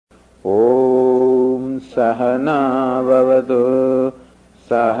ॐ सहना भवतु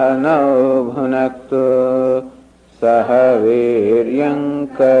सहनौ भुनक्तु सह वीर्यङ्करवावहै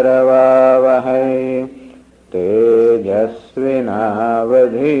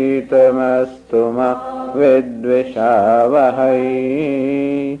तेजस्विनावधीतमस्तु मा विद्विषावहै।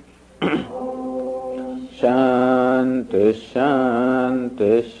 शान्ति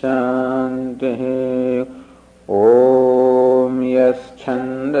शान्ति शान्तिः। ॐ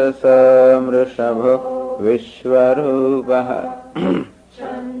यश्छन्दसा मृषभो विश्वरूपः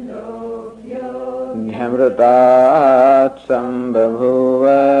ध्यमृतात् सम्बभूव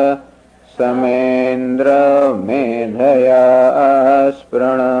समेन्द्रो मेधया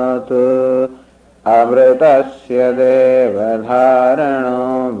स्पृणोतु अमृतस्य देवधारणो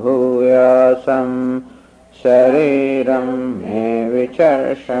भूयासं शरीरं मे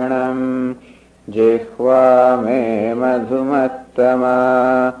विचर्षणम् जिह्वा मे मधुमत्तमा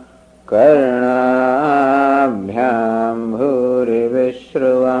कर्णाभ्यां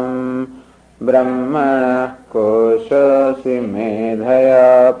भूरिविश्रुवम् ब्रह्मणः कोशोऽसि मेधया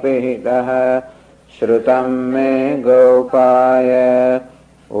पिहितः श्रुतं मे गोपाय।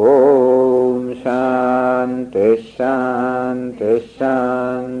 ॐ शान्ति शान्ति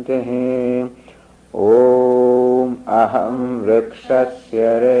शान्तिः। ॐ अहं वृक्षस्य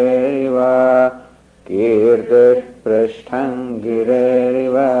रेरिव कीर्तिः पृष्ठं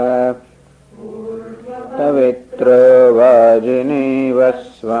गिरेरिव पवित्रो वाजिनीव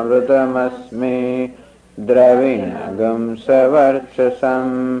स्वमृतमस्मि द्रविणगं सवर्चसं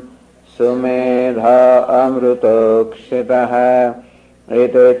सुमेधा अमृतोक्षितः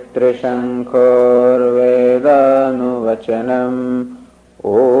इति त्रिशङ्खोर्वेदानुवचनम्।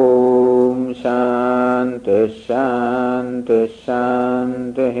 ॐ शान्ति शान्ति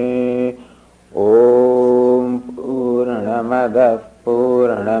शान्तिः। ॐ पूर्णमदः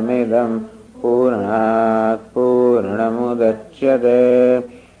पूर्णमिदं पूर्णात् पूर्णमुदच्यते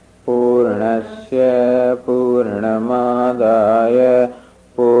पूर्णस्य पूर्णमादाय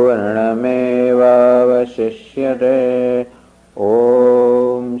पूर्णमेवावशिष्यते।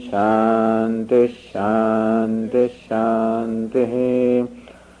 ॐ शान्ति शान्ति शान्तिः।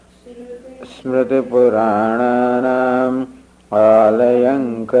 स्मृतिपुराणानाम् आलयं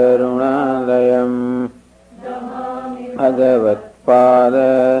करुणालयं भगवत्पाद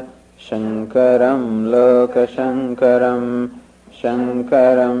शङ्करं लोकशङ्करं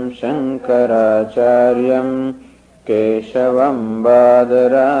शङ्करं शङ्कराचार्यं केशवं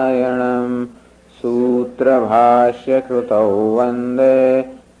बादरायणं सूत्रभाष्यकृतौ वन्दे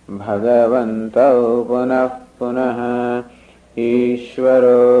भगवन्तौ पुनः पुनः।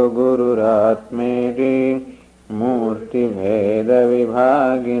 ईश्वरो गुरुरात्मेति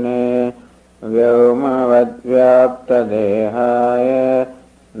मूर्तिभेदविभागिने व्योमवद्व्याप्तदेहाय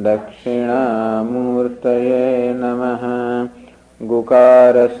दक्षिणामूर्तये नमः।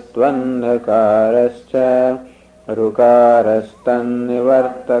 गुकारस्त्वन्धकारश्च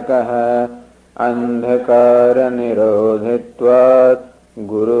ऋकारस्तन्निवर्तकः अन्धकारनिरोधित्वात्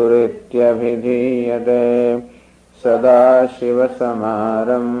गुरुरित्यभिधीयते। सदाशिवसमारम्भां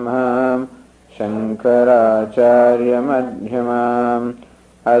शङ्कराचार्यमध्यमाम्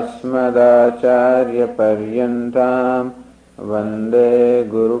अस्मदाचार्यपर्यन्तां वन्दे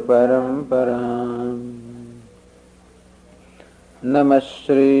गुरुपरम्पराम्। नमः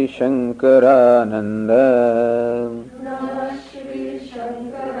श्रीशङ्करानन्द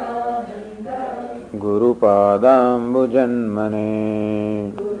गुरुपादाम्बुजन्मने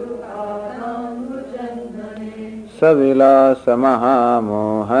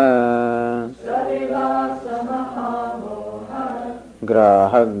सविलासमहामोह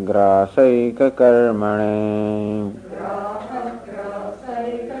ग्राहग्रासैककर्मणे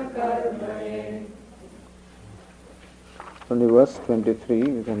From the verse 23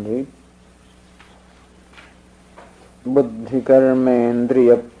 we can read. Buddhi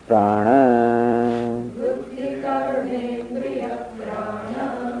karmendriya prana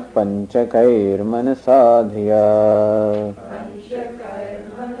panchakair manasadhiya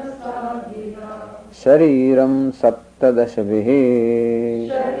shariram saptadashabhihi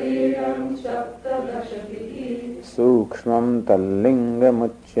सूक्ष्मं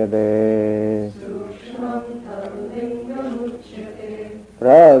तल्लिङ्गमुच्यते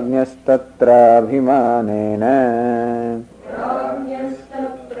प्राज्ञस्तत्राभिमानेन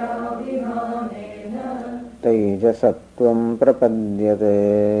तैजसत्वं प्रपद्यते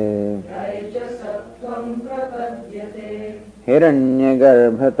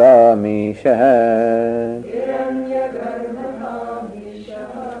हिरण्यगर्भतामीशः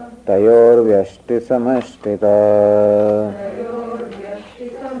तयोर्व्यष्टिसमष्टिता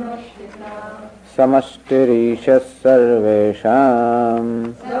समष्टिरीशः सर्वेषाम्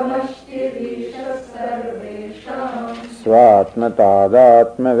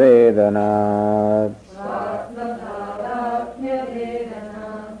स्वात्मतादात्म्यवेदनात्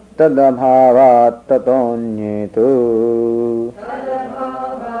तदभावात् ततोऽन्येतु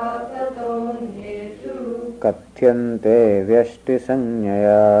कथ्यन्ते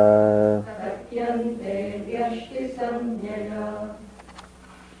व्यष्टिसंज्ञया.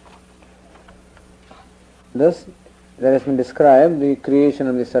 Thus, there has been described the creation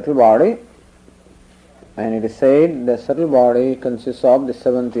of the subtle body, and it is said the subtle body consists of the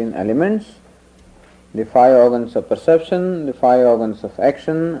 17 elements, the 5 organs of perception, the 5 organs of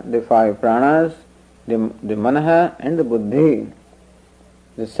action, the 5 pranas, the manaha and the buddhi.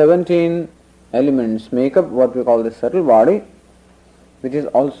 The 17 elements make up what we call the subtle body, which is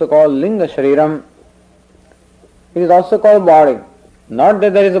also called linga shariram. It is also called body. Not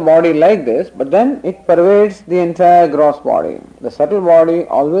that there is a body like this, but then it pervades the entire gross body. The subtle body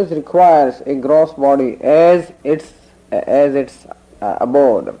always requires a gross body as its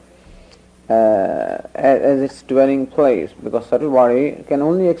abode, as its dwelling place, because subtle body can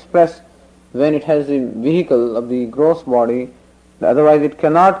only express when it has the vehicle of the gross body, otherwise it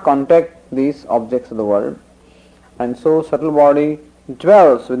cannot contact these objects of the world. And so subtle body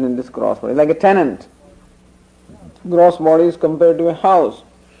dwells within this gross body, like a tenant. Gross body is compared to a house,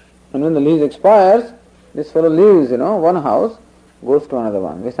 and when the lease expires, this fellow leaves, one house goes to another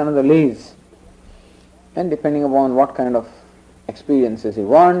one, gets another lease, and depending upon what kind of experiences he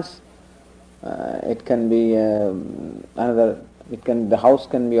wants, it can be the house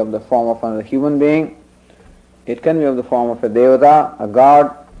can be of the form of another human being, it can be of the form of a devata, a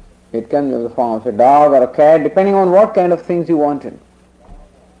god, it can be of the form of a dog or a cat, depending on what kind of things you wanted.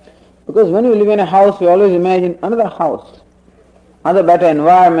 Because when you live in a house, we always imagine another house, another better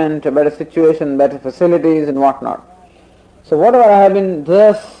environment, a better situation, better facilities and whatnot. So whatever I have been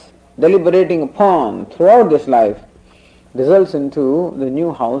thus deliberating upon throughout this life results into the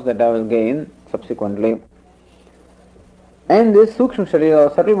new house that I will gain subsequently. And this sukshma sharira,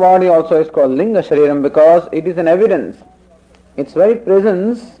 or subtle body, also is called linga shariram because it is an evidence. Its very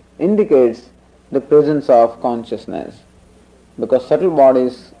presence indicates the presence of consciousness, because subtle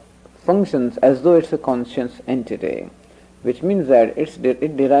bodies functions as though it's a conscious entity, which means that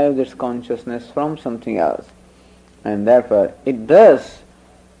it derives its consciousness from something else, and therefore it thus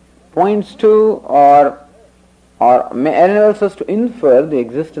points to or enables us to infer the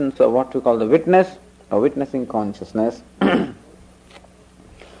existence of what we call the witness or witnessing consciousness.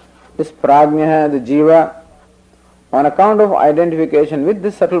 This prajna, the jiva, on account of identification with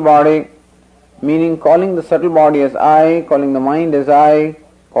this subtle body, meaning calling the subtle body as I, calling the mind as I,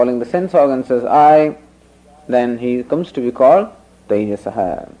 calling the sense organs as I, then he comes to be called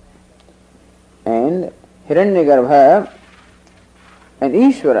Tejasaha. And Hiranyagarbha and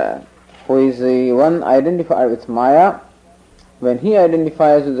Ishvara, who is the one identified with Maya, when he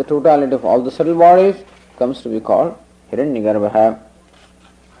identifies with the totality of all the subtle bodies, comes to be called Hiranyagarbha.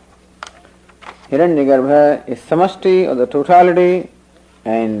 Hiranyagarbha is samashti, or the totality,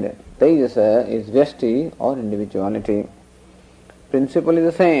 and Tejasa is vyashti, or individuality. Principle is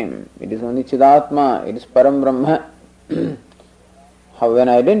the same. It is only Chidatma, it is Param Brahma. How when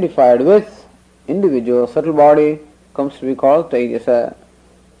identified with individual subtle body comes to be called Tejasa.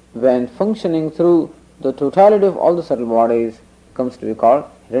 When functioning through the totality of all the subtle bodies comes to be called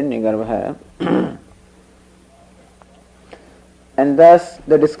Hiranyagarbha. And thus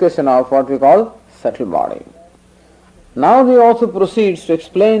the discussion of what we call subtle body. Now he also proceeds to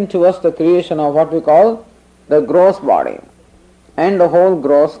explain to us the creation of what we call the gross body and the whole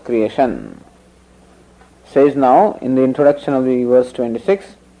gross creation. Says now in the introduction of the verse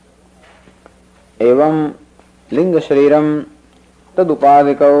 26, Evam linga shariram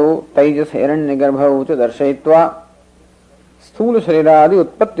tadupadikau tejas hiranyagarbhau cha darshayitva sthula shariradi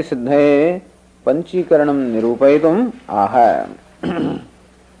utpatti siddhe panchikaranam nirupaitum aha.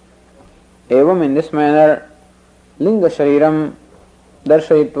 Evam, in this manner, linga shariram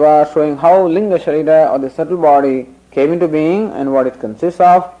darshayitva, showing how linga sharira, or the subtle body, came into being and what it consists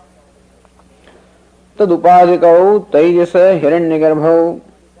of. Tadupadikau tejasa hiranyagarbhau,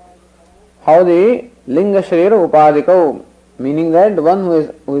 how the linga sharira upadikau, meaning that the one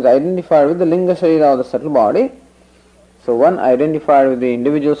who is identified with the linga sharira, or the subtle body. So one identified with the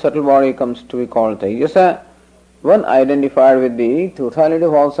individual subtle body comes to be called Tejasa. One identified with the totality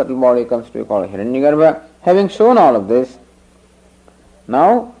of all subtle body comes to be called Hiranyagarbha. Having shown all of this,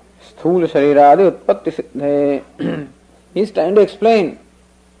 now sthula shariradi utpatti siddhe, he is trying to explain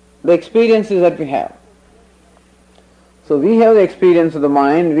the experiences that we have. So we have the experience of the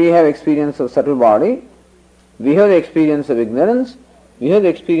mind, we have experience of subtle body, we have the experience of ignorance, we have the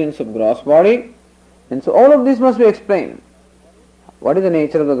experience of gross body, and so all of this must be explained. What is the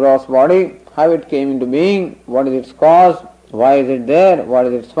nature of the gross body, how it came into being, what is its cause, why is it there, what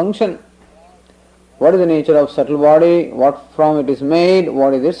is its function, what is the nature of subtle body, what from it is made,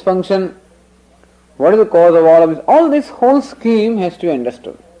 what is its function, what is the cause of all of this. All this whole scheme has to be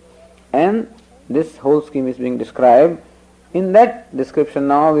understood. And this whole scheme is being described. In that description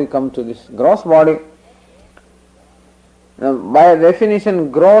now we come to this gross body. Now, by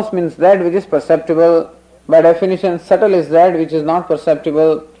definition, gross means that which is perceptible. By definition, subtle is that which is not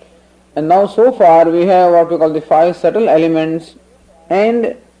perceptible. And now so far we have what we call the 5 subtle elements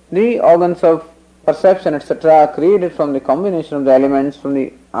and the organs of perception, etc., created from the combination of the elements, from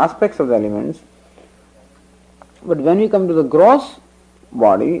the aspects of the elements. But when we come to the gross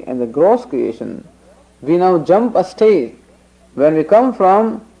body and the gross creation, we now jump a stage when we come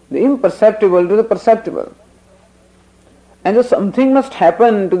from the imperceptible to the perceptible. And so something must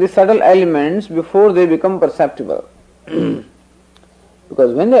happen to the subtle elements before they become perceptible.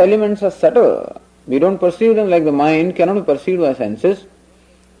 Because when the elements are subtle, we don't perceive them like the mind cannot be perceived by senses.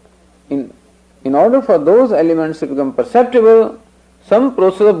 In order for those elements to become perceptible, some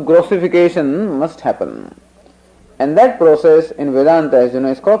process of grossification must happen. And that process in Vedanta, as you know,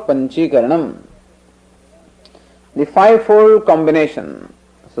 is called Panchikaranam. The 5-fold combination.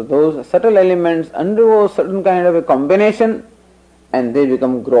 So those subtle elements undergo certain kind of a combination and they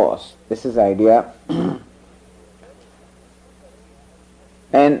become gross. This is the idea.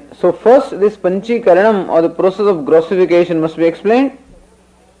 And so first this Panchikaranam or the process of grossification must be explained,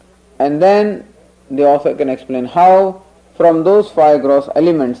 and then the author can explain how from those 5 gross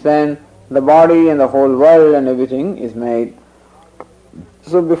elements then the body and the whole world and everything is made.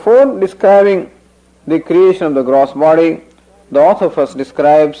 So before describing the creation of the gross body, the author first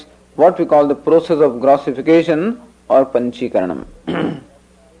describes what we call the process of grossification or Panchikaranam.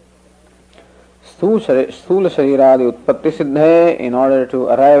 Sthula Shariradi Utpatti Siddhe, in order to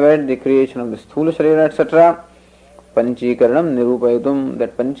arrive at the creation of the Sthula Sharira, etc., Panchikaranam Nirupayatum,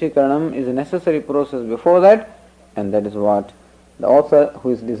 that Panchikaranam is a necessary process before that, and that is what the author,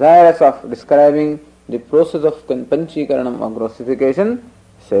 who is desirous of describing the process of Panchikaranam or grossification,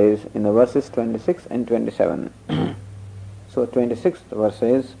 says in the verses 26 and 27. So 26th verse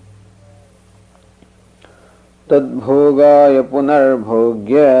says, Tadbhogaya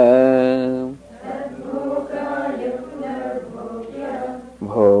punarbhogya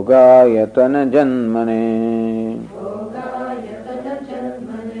Bhogayatana janmane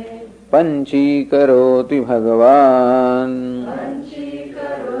Panchikaroti Bhagavan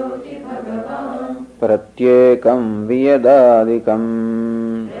Pratyekam Viyadadikam.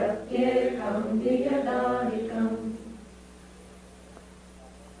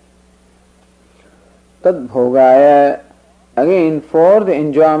 Tadbhogaya, again for the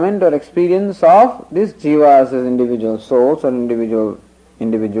enjoyment or experience of these jivas as individual souls or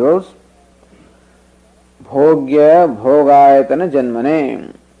individuals. Bhogya bhogayatana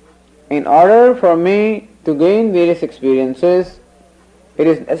janmane. In order for me to gain various experiences, it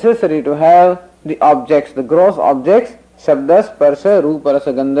is necessary to have the objects, the gross objects, shabda, sparsha, rupa,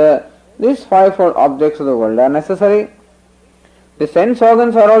 rasa, gandha. These 5-fold objects of the world are necessary. The sense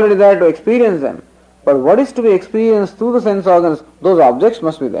organs are already there to experience them. But what is to be experienced through the sense organs, those objects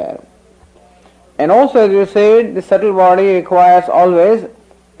must be there. And also, as you said, the subtle body requires always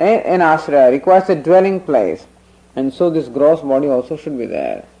an ashraya, requires a dwelling place. And so this gross body also should be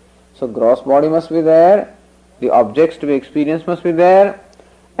there. So gross body must be there, the objects to be experienced must be there,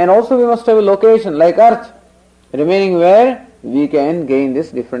 and also we must have a location like earth, remaining where we can gain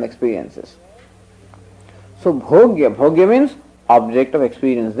these different experiences. So bhogya means object of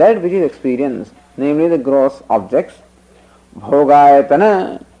experience, that which is experienced, namely the gross objects.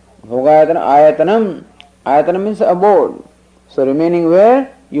 Bhogayatana, ayatanam means abode. So remaining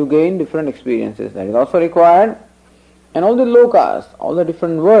where you gain different experiences, that is also required. And all the lokas, all the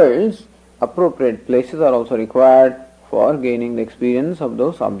different worlds, appropriate places are also required for gaining the experience of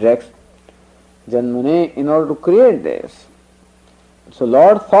those objects. Janmane, in order to create this. So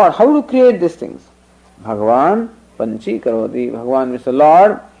Lord thought how to create these things. Bhagavan Panchikaroti. Bhagavan means the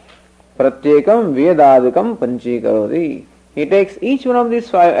Lord. Pratyekam Vyadadikam Panchikaroti. He takes each one of these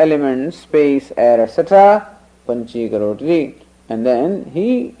 5 elements, space, air, etc., Panchikaroti, and then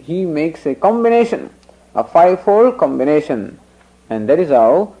he makes a combination, a 5-fold combination, and that is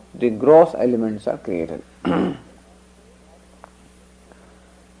how the gross elements are created.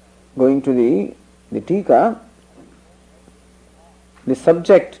 Going to the Tika, the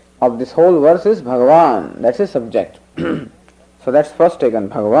subject of this whole verse is Bhagavan, that's a subject. So that's first taken,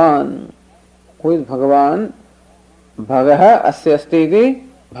 Bhagavan. Who is Bhagavan? Bhagaha asya asti iti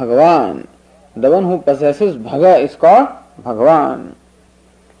Bhagavan. The one who possesses Bhaga is called Bhagavan.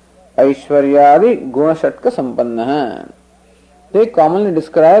 Aishwaryadi gunashatka sampannaha. They commonly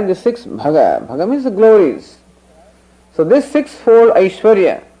describe the six Bhaga. Bhaga means the glories. So this sixfold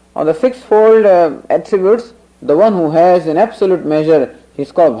Aishwarya, or the sixfold attributes, the one who has in absolute measure, he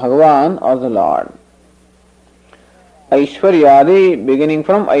is called Bhagavan or the Lord. Aishwaryadi, beginning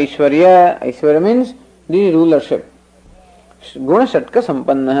from Aishwarya. Aishwarya means the rulership. Gunashatka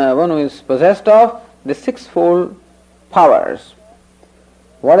sampannaha, one who is possessed of the sixfold powers.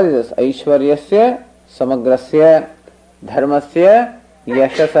 What is this? Aishwaryasya, samagrasya, dharmasya,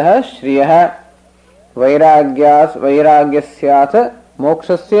 yashasah, shriyah, vairagyasyat,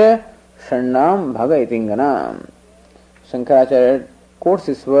 mokshasya, shannam, bhaga itinganam. Shankaracharya quotes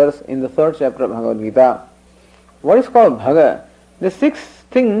this verse in the third chapter of Bhagavad Gita. What is called Bhaga? The six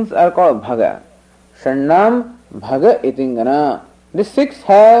things are called Bhaga. Shannam, bhaga itingana. The six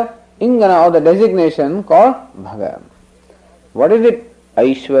have ingana or the designation called Bhaga. What is it?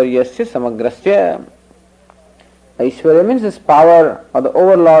 Aishwaryasya samagrasya. Aishwarya means this power or the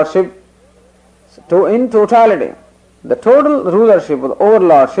overlordship in totality. The total rulership or the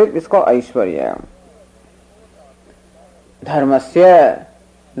overlordship is called Aishwarya. Dharmasya.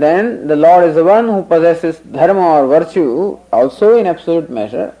 Then the Lord is the one who possesses dharma or virtue also in absolute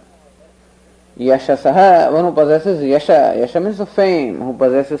measure. Yashasaha, one who possesses yasha. Yasha means the fame, who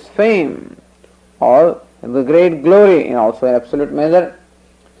possesses fame or the great glory in also in absolute measure.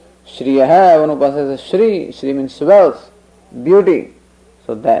 Shriyaha, one who possesses Shri. Shri means wealth, beauty.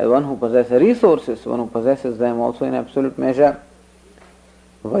 So that one who possesses resources, one who possesses them also in absolute measure.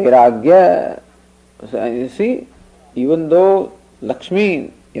 Vairagya. So you see, even though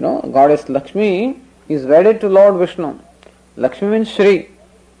Lakshmi, goddess Lakshmi is wedded to Lord Vishnu. Lakshmi means Shri.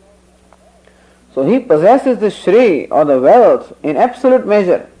 So he possesses the Shri or the wealth in absolute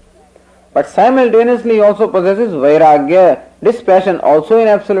measure. But simultaneously he also possesses Vairagya, dispassion also in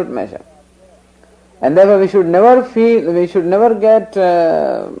absolute measure. And therefore we should never get,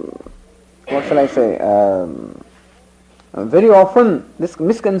 very often these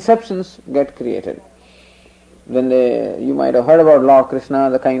misconceptions get created. You might have heard about Lord Krishna,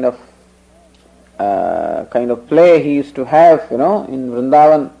 the kind of play he used to have, in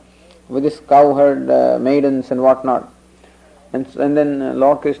Vrindavan with his cowherd maidens and whatnot. And then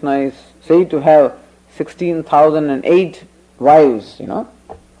Lord Krishna is said to have 16,008 wives,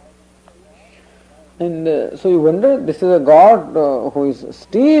 And so you wonder, this is a God who is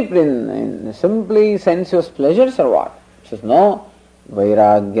steeped in simply sensuous pleasures or what? He says, no,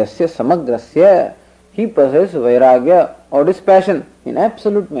 Vairagyasya samagrasya. He possesses Vairagya or dispassion in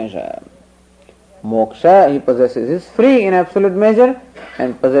absolute measure. Moksha, he possesses is free in absolute measure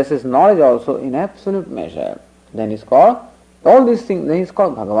and possesses knowledge also in absolute measure. Then he's called, all these things, then he's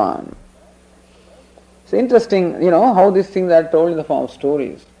called Bhagavan. It's interesting, how these things are told in the form of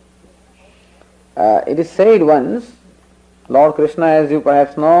stories. It is said once, Lord Krishna, as you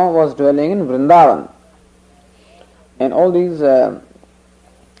perhaps know, was dwelling in Vrindavan. And all these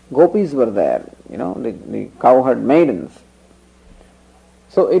gopis were there, the cowherd maidens.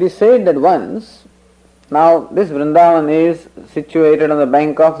 So it is said that once, now this Vrindavan is situated on the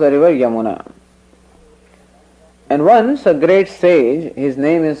bank of the river Yamuna. And once a great sage, his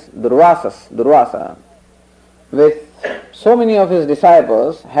name is Durvasa, with so many of his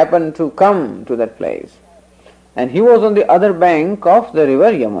disciples happened to come to that place. And he was on the other bank of the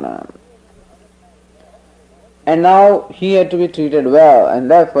river Yamuna. And now he had to be treated well, and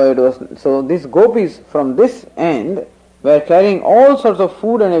therefore so these gopis from this end were carrying all sorts of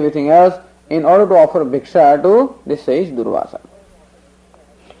food and everything else in order to offer bhiksha to the sage Durvasa.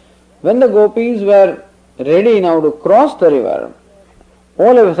 When the gopis were ready now to cross the river,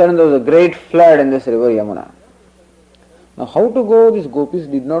 all of a sudden there was a great flood in this river Yamuna. Now how to go? These gopis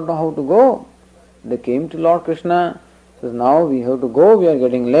did not know how to go. They came to Lord Krishna, says, now we have to go, we are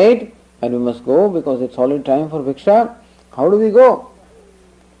getting late and we must go because it's already time for bhiksha. How do we go?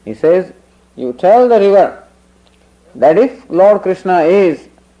 He says, you tell the river that if Lord Krishna is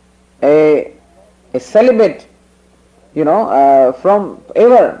a celibate, from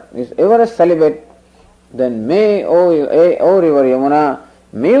is ever a celibate, then may, O river Yamuna,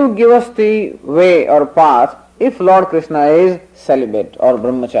 may you give us the way or path if Lord Krishna is celibate or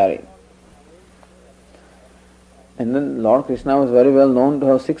brahmachari. And then Lord Krishna was very well known to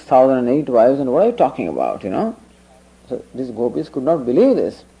have 6,008 wives, and what are you talking about, So these gopis could not believe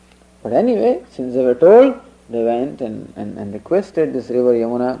this. But anyway, since they were told, they went and requested this river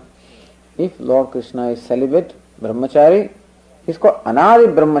Yamuna, if Lord Krishna is celibate, brahmachari, he's called Anadi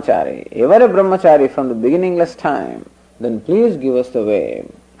Brahmachari, ever a brahmachari from the beginningless time, then please give us the way.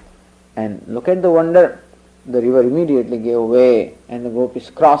 And look at the wonder, the river immediately gave way and the gopis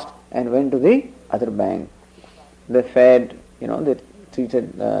crossed and went to the other bank. They fed, they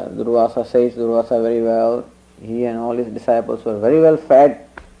treated Durvasa sage Durvasa very well. He and all his disciples were very well fed.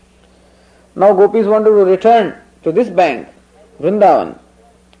 Now gopis wanted to return to this bank, Vrindavan.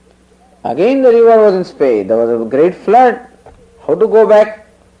 Again the river was in spate. There was a great flood. How to go back?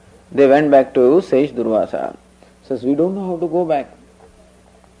 They went back to sage Durvasa. Says, we don't know how to go back.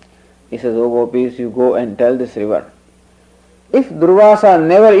 He says, oh gopis, you go and tell this river, if Durvasa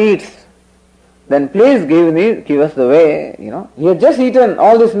never eats, then please give us the way. He had just eaten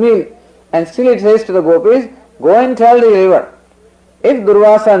all this meal and still it says to the gopis, go and tell the river, if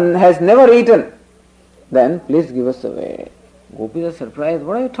Durvasa has never eaten, then please give us the way. Gopis are surprised,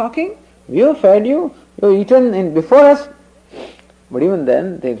 what are you talking? We have fed you, you have eaten before us. But even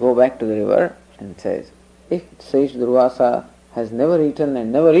then they go back to the river and says, if sage Durvasa has never eaten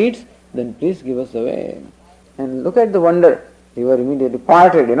and never eats, then please give us the way. And look at the wonder. River immediately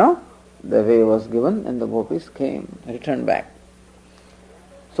parted, the way was given and the gopis came, returned back.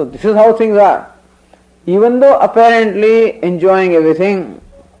 So this is how things are. Even though apparently enjoying everything,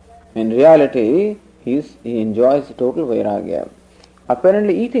 in reality he enjoys total vairagya.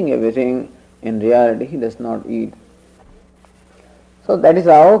 Apparently eating everything, in reality he does not eat. So that is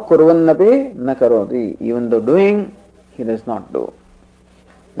how kurvannapi na karoti. Even though doing, he does not do.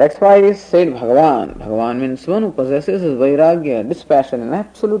 That's why it is said Bhagavan. Bhagavan means one who possesses his vairagya, dispassion in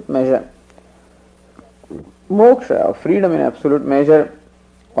absolute measure. Moksha, or freedom in absolute measure,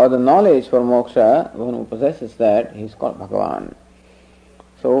 or the knowledge for moksha, one who possesses that, he is called Bhagavan.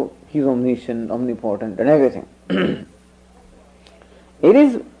 So he is omniscient, omnipotent and everything. It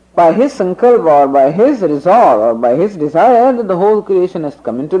is by his sankalpa or by his resolve or by his desire that the whole creation has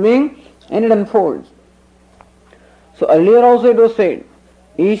come into being and it unfolds. So earlier also it was said,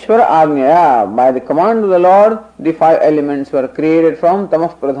 Ishvara Agnyaya, by the command of the Lord, the 5 elements were created from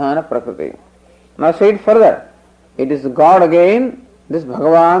Tamah Pradhana Prakriti. Now said further, it is God again, this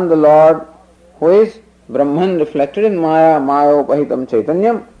Bhagavan, the Lord, who is Brahman reflected in Maya, Mayopahitam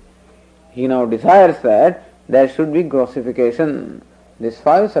Chaitanyam. He now desires that there should be grossification. These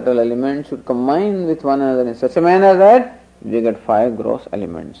 5 subtle elements should combine with one another in such a manner that we get 5 gross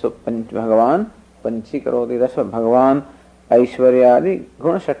elements. So Bhagavan, Panchi Karoti Rasva Bhagavan, Aishwaryadi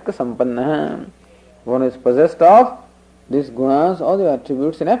Guna Shatka Sampanna. One is possessed of these gunas or the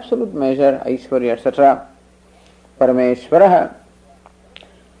attributes in absolute measure, Aishwarya, etc. Parameshwaraha.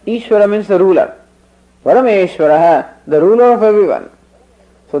 Ishvara means the ruler. Parameshwaraha, the ruler of everyone.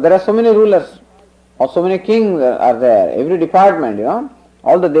 So there are so many rulers, or so many kings are there. Every department,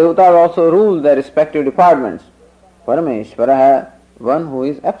 all the devatas also rule their respective departments. Parameshwaraha, one who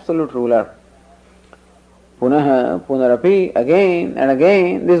is absolute ruler. Punaha, punarapi, again and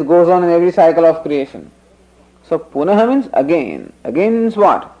again. This goes on in every cycle of creation. So punaha means again. Again means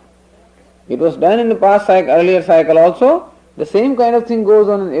what? It was done in the past cycle, earlier cycle also. The same kind of thing goes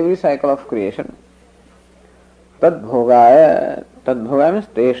on in every cycle of creation. Tadbhogaya. Tadbhogaya means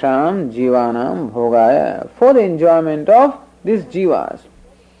tesham jivanam bhogaya. For the enjoyment of these jivas.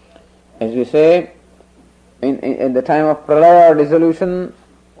 As we say, in the time of pralaya or dissolution,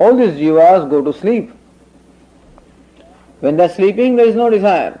 all these jivas go to sleep. When they are sleeping, there is no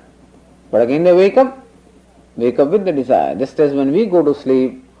desire. But again they wake up with the desire. Just as when we go to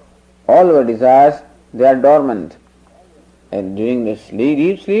sleep, all our desires, they are dormant. And during the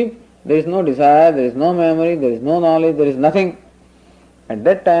deep sleep, there is no desire, there is no memory, there is no knowledge, there is nothing. At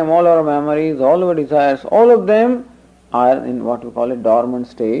that time, all our memories, all our desires, all of them are in what we call a dormant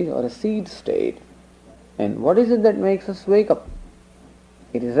stage or a seed state. And what is it that makes us wake up?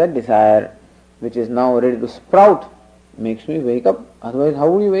 It is that desire which is now ready to sprout, makes me wake up. Otherwise, how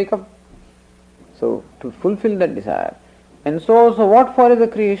would you wake up? So, to fulfill that desire. And so what for is the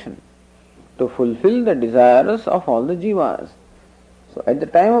creation? To fulfill the desires of all the jivas. So, at the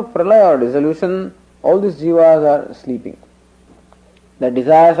time of pralaya or dissolution, all these jivas are sleeping. The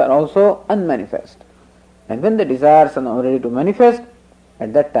desires are also unmanifest. And when the desires are now ready to manifest,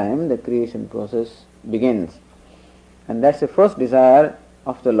 at that time the creation process begins. And that's the first desire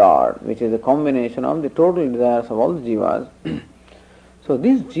of the Lord, which is a combination of the total desires of all the jivas. So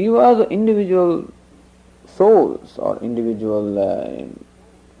these jivas are individual souls or individual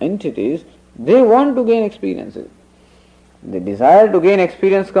entities, they want to gain experiences. The desire to gain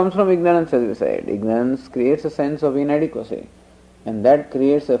experience comes from ignorance, as we said. Ignorance creates a sense of inadequacy, and that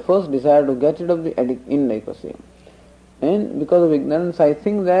creates a first desire to get rid of the inadequacy. And because of ignorance, I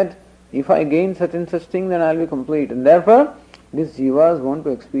think that If I gain such and such thing, then I'll be complete. And therefore, these jivas want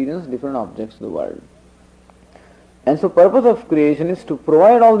to experience different objects of the world. And so purpose of creation is to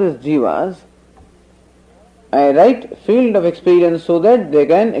provide all these jivas a right field of experience so that they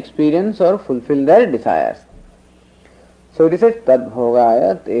can experience or fulfill their desires. So it is said, tad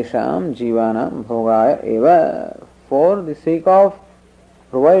bhogaya tesham jivanam bhogaya eva, for the sake of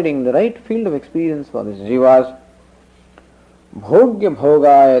providing the right field of experience for these jivas. Bhogya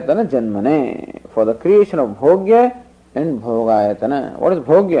bhogayatana janmane, for the creation of bhogya and bhogayatana. What is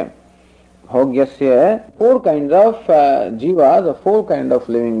bhogya? Bhogyasya, four kinds of jivas, or four kinds of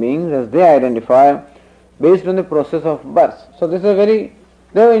living beings as they identify based on the process of birth. So this is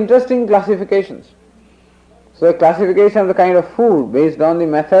they are interesting classifications. So a classification of the kind of food based on the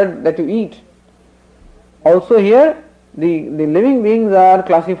method that you eat. Also here, the living beings are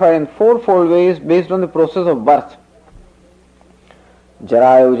classified in fourfold ways based on the process of birth.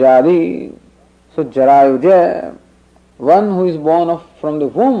 Jarayujadi, so Jarayuja, one who is born from the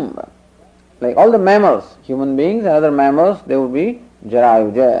womb, like all the mammals, human beings and other mammals, they would be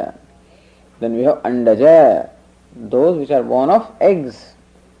Jarayuja. Then we have Andaja, those which are born of eggs.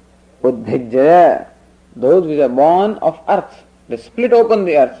 Udbhijaya, those which are born of earth. They split open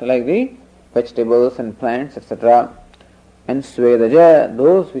the earth like the vegetables and plants, etc. And Swedaja,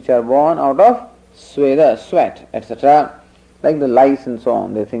 those which are born out of Sweda, sweat, etc. Like the lice and so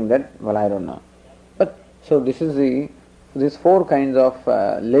on. They think that, well, I don't know. But so these four kinds of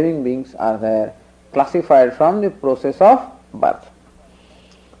living beings are there, classified from the process of birth.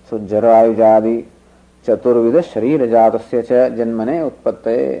 So Jarayujadi Chaturvida Sharira Jatasya Cha Janmane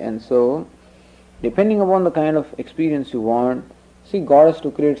Utpatte. And so depending upon the kind of experience you want, see, God has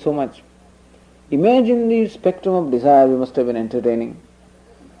to create so much. Imagine the spectrum of desire we must have been entertaining.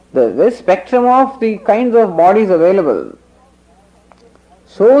 The spectrum of the kinds of bodies available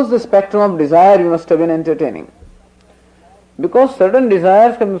shows the spectrum of desire we must have been entertaining. Because certain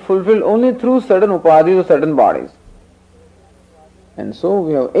desires can be fulfilled only through certain upadhis or certain bodies. And so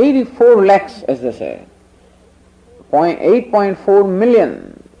we have 84 lakhs, as they say. 8.4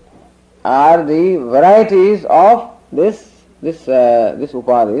 million are the varieties of this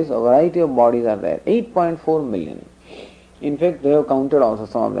upadhis, a variety of bodies are there. 8.4 million. In fact, they have counted also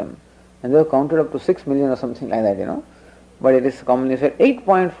some of them. And they have counted up to 6 million or something like that, But it is commonly said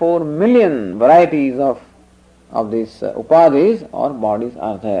 8.4 million varieties of these upadhis or bodies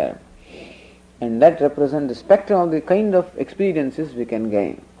are there. And that represents the spectrum of the kind of experiences we can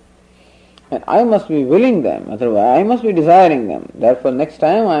gain. And I must be willing them, otherwise I must be desiring them. Therefore next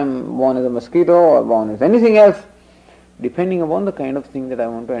time I am born as a mosquito or born as anything else, depending upon the kind of thing that I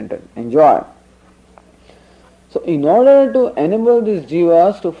want to enjoy. So in order to enable these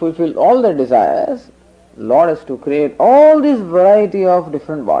jivas to fulfill all their desires, Lord has to create all this variety of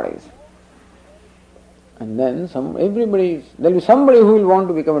different bodies. And then there will be somebody who will want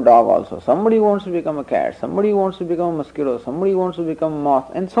to become a dog also, somebody wants to become a cat, somebody wants to become a mosquito, somebody wants to become a moth,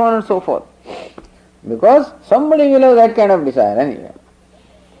 and so on and so forth. Because somebody will have that kind of desire anyway.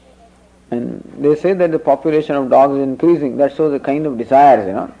 And they say that the population of dogs is increasing, that shows the kind of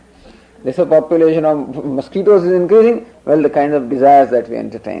desires, They say population of mosquitoes is increasing, well, the kind of desires that we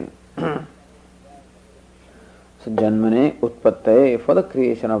entertain. So Janmane Utpatte, for the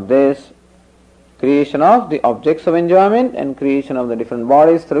creation of this, creation of the objects of enjoyment and creation of the different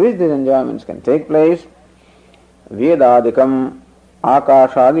bodies through which these enjoyments can take place. Vedadikam,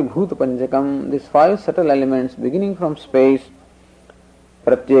 Akashadi Bhuta Panchakam, these 5 subtle elements beginning from space,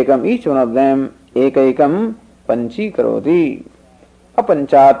 Pratyekam, each one of them, Ekaikam Panchi Karoti,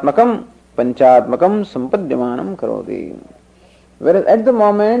 Apanchatmakam Panchadmakam Sampadyamanam Karoti. Whereas at the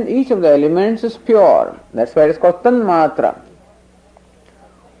moment each of the elements is pure. That's why it is called Tanmatra.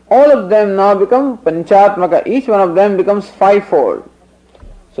 All of them now become Panchatmaka. Each one of them becomes 5-fold.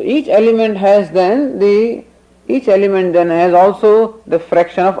 So each element then has also the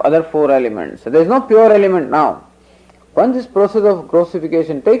fraction of other 4 elements. So there is no pure element now. Once this process of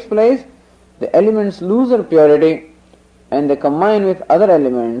grossification takes place, the elements lose their purity and they combine with other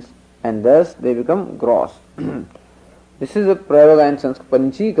elements and thus they become gross. This is a prayoga in Sanskrit.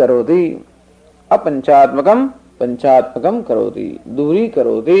 Panchi karoti, apanchatmakam panchatmakam karoti, duri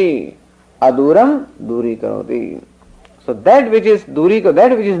karoti, aduram duri karoti. So that which is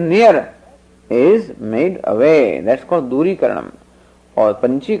near is made away. That's called duri karanam or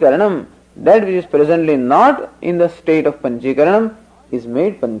panchi karanam. That which is presently not in the state of panchi karanam is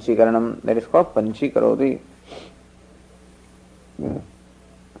made panchi karanam. That is called panchi karoti.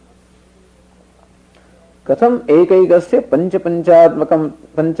 Katham ekaikasya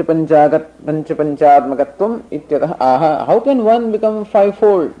panchapanchatmakatvam ityatah aha. How can one become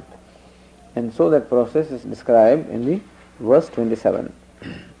 5-fold? And so that process is described in the verse 27.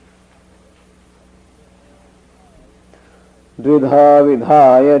 Dvidha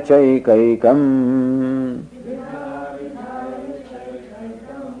vidhaya chaikaikam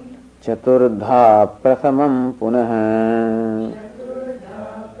Chaturdha prasamam punah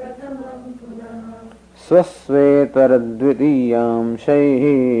Swasvetara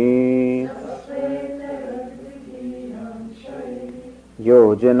shaihi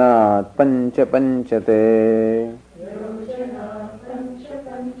Yojanat pancha panchate.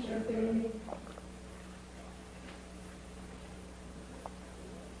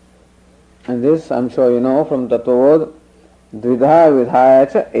 And this I'm sure you know from Tattvabodh. Dvidha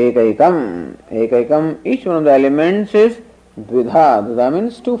vidhaya cha ekaikam. Ekaikam, each one of the elements is dvidha. Dvidha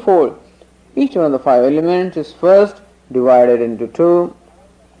means twofold. Each one of the five elements is first divided into two.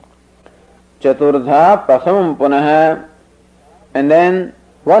 Chaturdha prasamam punah. And then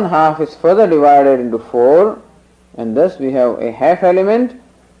one half is further divided into four. And thus we have a half element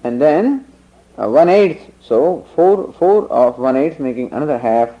and then 1/8. So four of 1/8 making another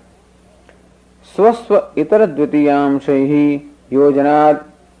half. Swasva itara dvitiyam shaihi yojanat.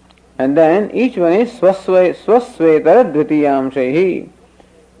 And then each one is swasvetara dvitiyam shaihi.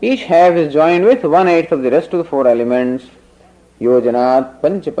 Each half is joined with 1/8 of the rest of the four elements. Yojanat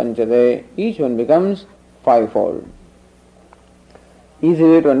pancha panchate. Each one becomes fivefold. Easy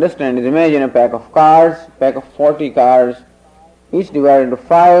way to understand is imagine a pack of cards, pack of 40 cards, each divided into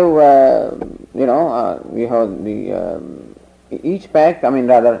five. We have the each pack.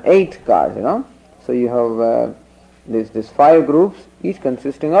 Rather 8 cards. So you have this 5 groups, each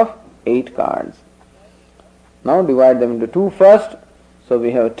consisting of 8 cards. Now divide them into 2 first. So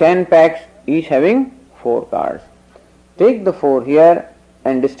we have 10 packs, each having 4 cards. Take the 4 here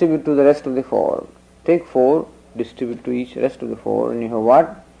and distribute to the rest of the 4. Take 4. Distribute to each rest of the 4, and you have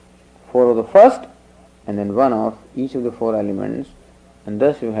what? 4 of the first and then 1 of each of the 4 elements, and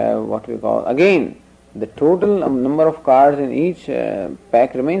thus you have what we call, again the total number of cards in each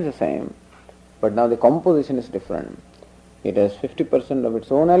pack remains the same, but now the composition is different. It has 50% of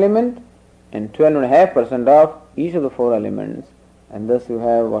its own element and 12.5% of each of the 4 elements, and thus you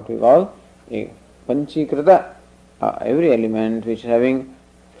have what we call a panchikrita, every element which is having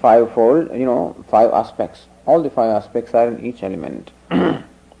fivefold, 5 aspects. All the 5 aspects are in each element.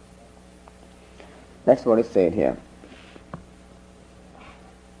 That's what is said here.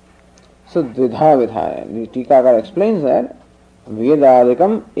 So dvidha vidhaya. The Tikakara explains that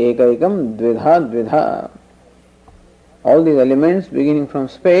Vedadikam ekaikam dvidha dvidha. All these elements beginning from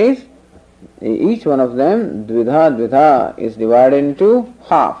space, each one of them dvidha dvidha is divided into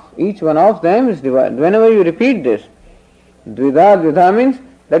half. Each one of them is divided. Whenever you repeat this, dvidha dvidha means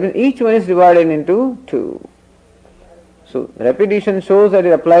that each one is divided into 2. So repetition shows that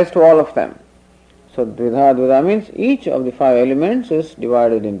it applies to all of them. So dvidha dvidha means each of the 5 elements is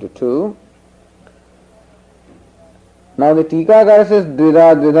divided into 2. Now the Tikakara says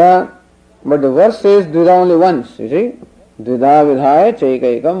dvidha dvidha, but the verse says dvidha only once. You see, dvidha vidhaya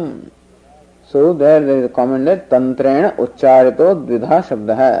chaikaikam. So there is a comment that tantrena ucharito dvidha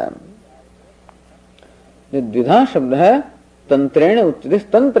shabda. The dvidha shabda tantrena. This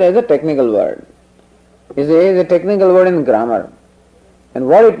tantra is a technical word. Is a technical word in grammar, and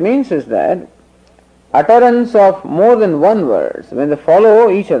what it means is that utterance of more than one word, when they follow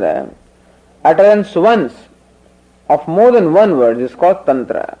each other, utterance once of more than one word is called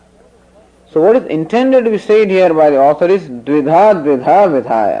tantra. So what is intended to be said here by the author is dvidha dvidha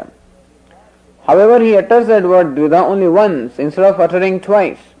vidhaya. However, he utters that word dvidha only once instead of uttering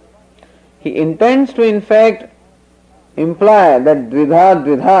twice. He intends to in fact imply that dvidha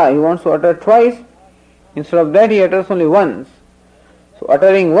dvidha he wants to utter twice. Instead of that, he utters only once. So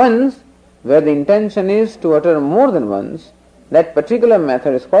uttering once, where the intention is to utter more than once, that particular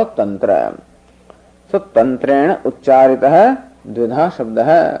method is called tantra. So tantrena ucharitaha dvidha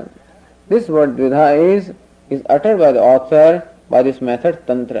shabdaha. This word dvidha is uttered by the author by this method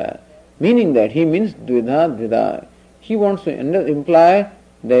tantra, meaning that he means dvidha dvidha. He wants to imply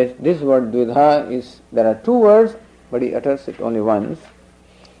that this word dvidha is, there are 2 words, but he utters it only once.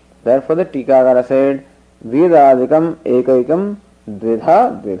 Therefore the Tikakara said, Vedadikam ekaikam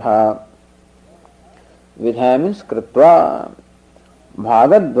dvidha dvidha. Vidha means kritva.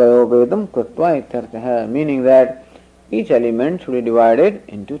 Bhagadvayopetam kritva ityartha, meaning that each element should be divided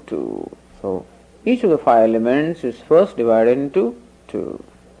into 2. So each of the 5 elements is first divided into 2.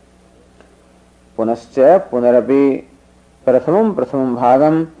 Punascha punarapi prasamam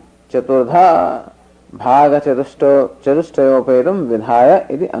bhagam chaturdha bhaga chadushtayopetam vidhaya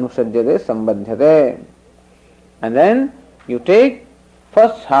iti anusajyate sambadhyate. And then you take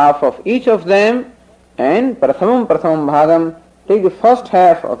first half of each of them, and Prathamam Bhagam, take the first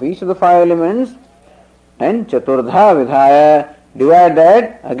half of each of the 5 elements, and Chaturdha Vidhaya, divide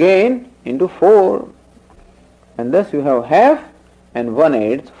that again into 4. And thus you have half and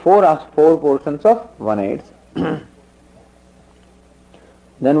 1/8, 4 portions of 1/8.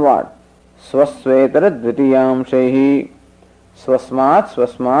 Then what? Swasvetara dvitiyamshehi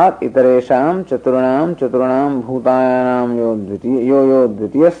स्वस्मात् इतरेषां चतुर्णां भूतानां यो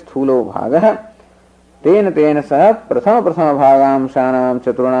द्वितीय स्थूलो भागः तेन सह प्रथम भागांशानां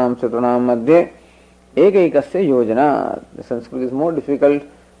चतुर्णां मध्ये एकैकस्य योजना. The Sanskrit is more difficult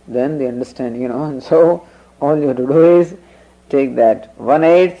than the understanding, and so all you have to do is take that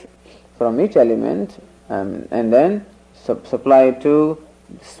 1/8 from each element and then supply it to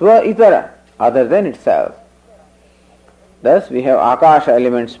swa itara, other than itself. Thus we have Akasha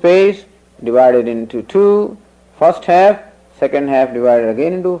element space divided into 2, first half, second half divided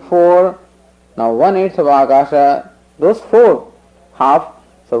again into 4. Now 1/8 of Akasha, those 4 half,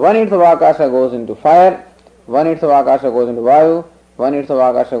 so 1/8 of Akasha goes into fire, 1/8 of Akasha goes into Vayu, 1/8 of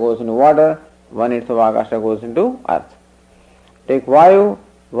Akasha goes into water, 1/8 of Akasha goes into earth. Take Vayu,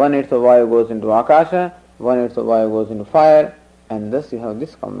 1/8 of Vayu goes into Akasha, 1/8 of Vayu goes into fire, and thus you have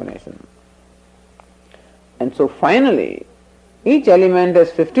this combination. And so finally, each element has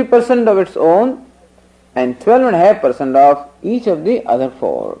 50% of its own and 12.5% of each of the other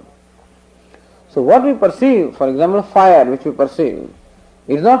 4. So what we perceive, for example, fire which we perceive,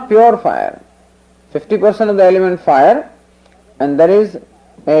 is not pure fire. 50% of the element fire, and there is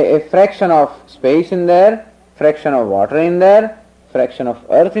a fraction of space in there, fraction of water in there, fraction of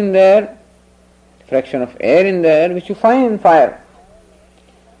earth in there, fraction of air in there, which you find in fire.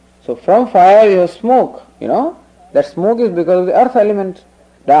 So from fire you have smoke, that smoke is because of the earth element,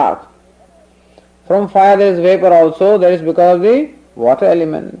 dark. From fire there is vapor also, that is because of the water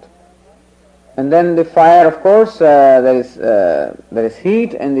element. And then the fire, of course, there is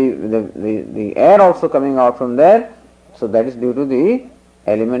heat, and the air also coming out from there, so that is due to the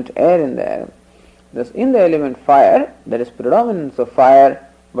element air in there. Thus in the element fire, there is predominance of fire,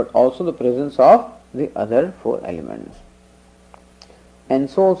 but also the presence of the other 4 elements. And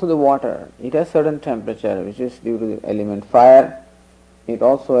so also the water, it has certain temperature which is due to the element fire. It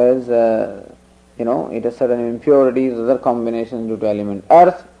also has, it has certain impurities, other combinations due to element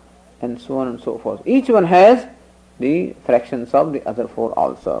earth, and so on and so forth. Each one has the fractions of the other 4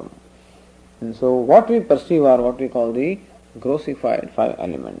 also. And so what we perceive are what we call the grossified 5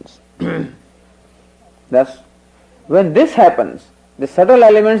 elements. Thus, when this happens, the subtle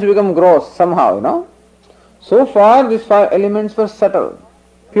elements become gross somehow, So far these 5 elements were subtle,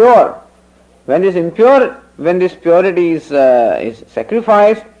 pure. When this purity is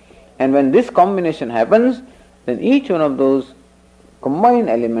sacrificed, and when this combination happens, then each one of those combined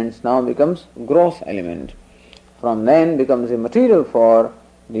elements now becomes gross element. From then becomes a material for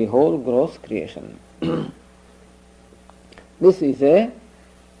the whole gross creation. This is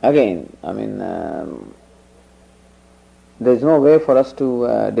there is no way for us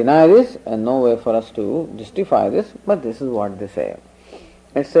to deny this and no way for us to justify this, but this is what they say.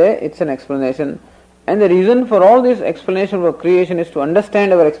 It's an explanation, and the reason for all this explanation for creation is to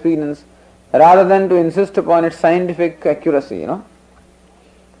understand our experience rather than to insist upon its scientific accuracy,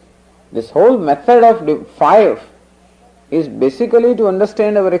 This whole method of 5 is basically to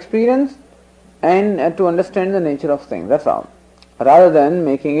understand our experience and to understand the nature of things, that's all. Rather than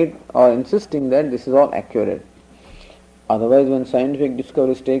making it or insisting that this is all accurate. Otherwise, when scientific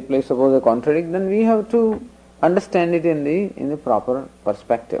discoveries take place, suppose they contradict, then we have to understand it in the proper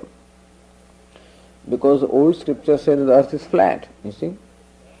perspective. Because the old scriptures say that the earth is flat, you see.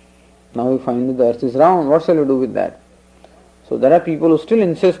 Now we find that the earth is round. What shall we do with that? So there are people who still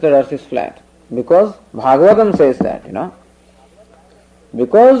insist that earth is flat. Because Bhagavatam says that,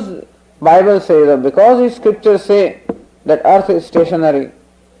 Because Bible says that, because these scriptures say that earth is stationary,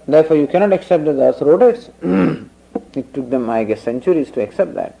 therefore you cannot accept that the earth rotates. It took them, I guess, centuries to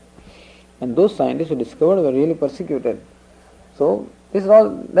accept that. And those scientists who discovered were really persecuted. So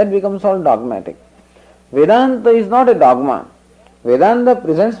that becomes all dogmatic. Vedanta is not a dogma. Vedanta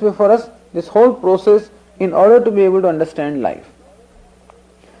presents before us this whole process in order to be able to understand life.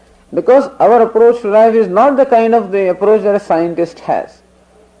 Because our approach to life is not the kind of the approach that a scientist has.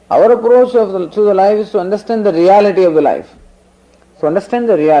 Our approach to the life is to understand the reality of the life. So understand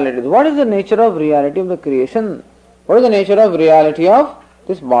the reality. What is the nature of reality of the creation? What is the nature of reality of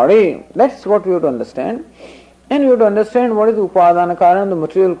this body? That's what we have to understand. And we have to understand what is the upadana karana, the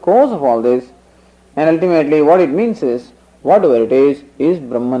material cause of all this. And ultimately what it means is, whatever it is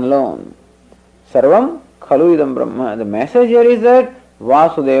Brahman alone. Sarvam khalu idam Brahma. The message here is that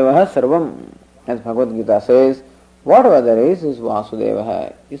Vasudeva Sarvam. As Bhagavad Gita says, whatever there is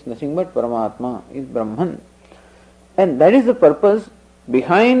Vasudeva, is nothing but Paramatma, is Brahman. And that is the purpose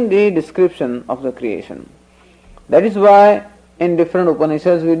behind the description of the creation. That is why in different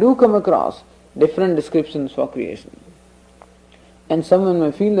Upanishads we do come across different descriptions for creation. And someone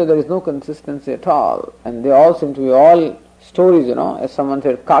may feel that there is no consistency at all, and they all seem to be all stories, as someone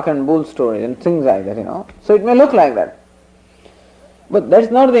said, cock and bull stories and things like that, So it may look like that. But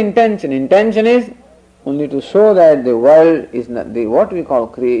that's not the intention. Intention is only to show that the world is not, what we call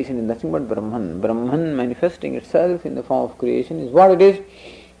creation is nothing but Brahman. Brahman manifesting itself in the form of creation is what it is.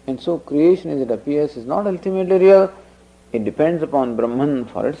 And so creation as it appears is not ultimately real. It depends upon Brahman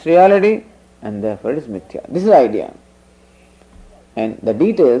for its reality, and therefore it is mithya. This is the idea. And the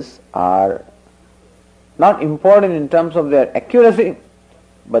details are not important in terms of their accuracy,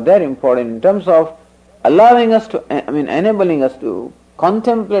 but they are important in terms of allowing us to, enabling us to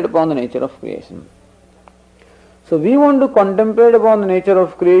contemplate upon the nature of creation. So we want to contemplate upon the nature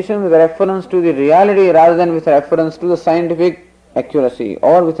of creation with reference to the reality rather than with reference to the scientific accuracy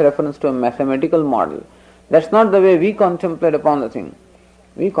or with reference to a mathematical model. That's not the way we contemplate upon the thing.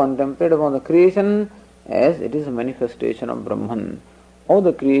 We contemplate upon the creation as it is a manifestation of Brahman, or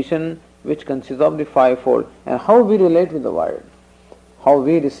the creation which consists of the fivefold, and how we relate with the world, how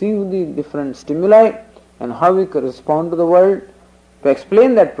we receive the different stimuli, and how we correspond to the world. To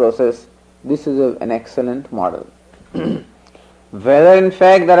explain that process, this is an excellent model. Whether in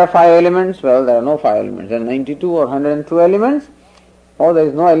fact there are 5 elements, well, there are no 5 elements, there are 92 or 102 elements, or there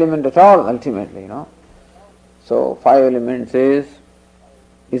is no element at all ultimately, So 5 elements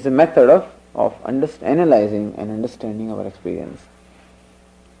is a method of analyzing and understanding our experience.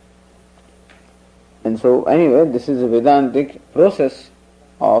 And so anyway, this is a Vedantic process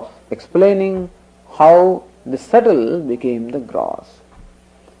of explaining how the subtle became the gross.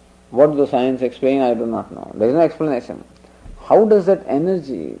 What the science explain, I do not know. There is no explanation. How does that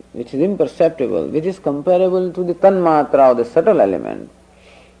energy, which is imperceptible, which is comparable to the tanmatra or the subtle element,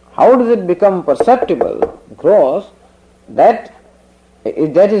 how does it become perceptible, gross? That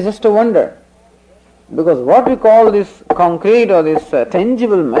is just a wonder. Because what we call this concrete or this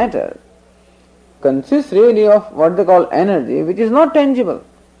tangible matter consists really of what they call energy, which is not tangible.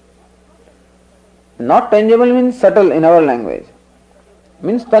 Not tangible means subtle in our language.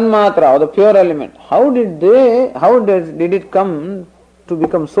 Means tanmatra or the pure element. How did it come to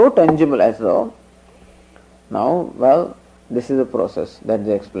become so tangible as though? Now, well, this is a process that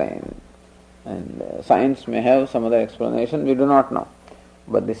they explain. And science may have some other explanation, we do not know.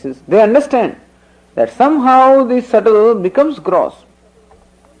 But they understand that somehow the subtle becomes gross.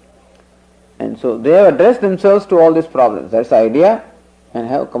 And so they have addressed themselves to all these problems. That's the idea, and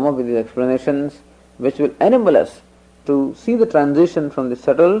have come up with these explanations which will enable us to see the transition from the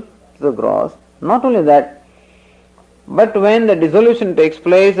subtle to the gross. Not only that, but when the dissolution takes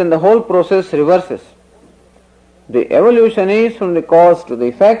place and the whole process reverses. The evolution is from the cause to the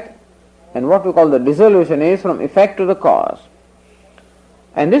effect, and what we call the dissolution is from effect to the cause.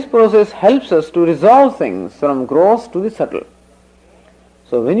 And this process helps us to resolve things from gross to the subtle.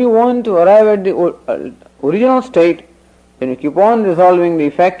 So when you want to arrive at the original state, when you keep on resolving the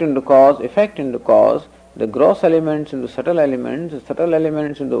effect into cause, the gross elements into subtle elements, the subtle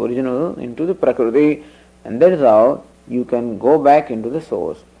elements into the original, into the Prakriti, and that is how you can go back into the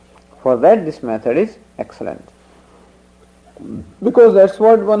source. For that, this method is excellent. Because that's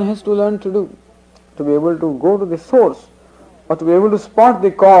what one has to learn to do, to be able to go to the source, or to be able to spot the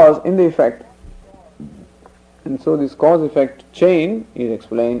cause in the effect. And so this cause-effect chain is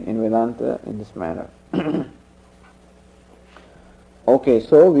explained in Vedanta in this manner. Okay,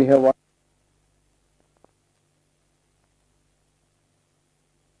 so we have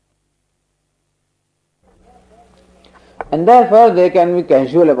and therefore they can be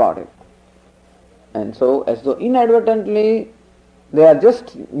casual about it. And so as though inadvertently they are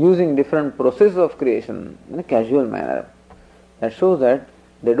just using different processes of creation in a casual manner. That shows that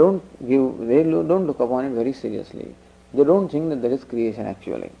they don't look upon it very seriously. They don't think that there is creation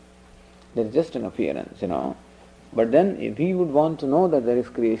actually. There is just an appearance, But then if we would want to know that there is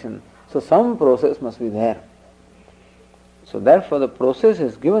creation, so some process must be there. So therefore the process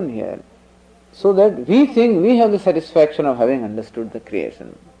is given here so that we think we have the satisfaction of having understood the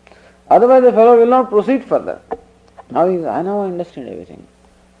creation. Otherwise the fellow will not proceed further. Now I understand everything.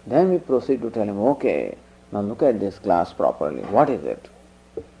 Then we proceed to tell him, okay, now look at this glass properly. What is it?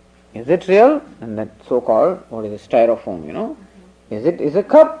 Is it real? And that so-called, what is it, styrofoam, Is it a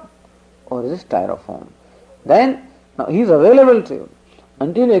cup or is it styrofoam? Then, now he is available to you.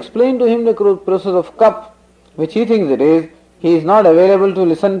 Until you explain to him the process of cup, which he thinks it is, He is not available to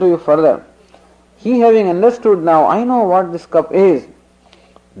listen to you further. He having understood now, I know what this cup is.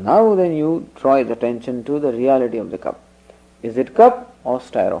 Now then you draw his attention to the reality of the cup. Is it cup or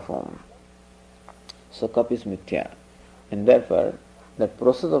styrofoam? So cup is mithya. And therefore, that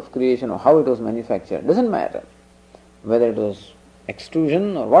process of creation or how it was manufactured doesn't matter. Whether it was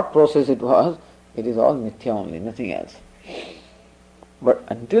extrusion or what process it was, it is all mithya only, nothing else. But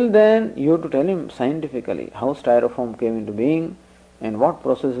until then, you have to tell him scientifically how styrofoam came into being and what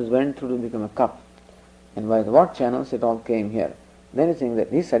processes went through to become a cup and by what channels it all came here. Then you think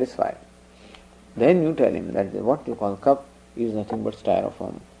that he is satisfied. Then you tell him that what you call cup is nothing but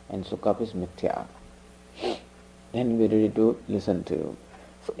styrofoam and so cup is mithya. Then he will be ready to listen to you.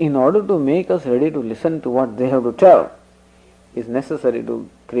 So in order to make us ready to listen to what they have to tell, it's necessary to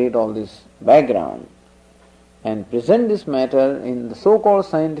create all this background and present this matter in the so-called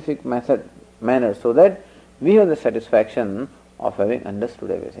scientific manner so that we have the satisfaction of having understood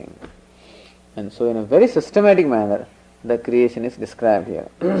everything. And so in a very systematic manner, the creation is described here.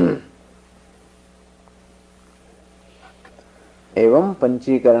 एवं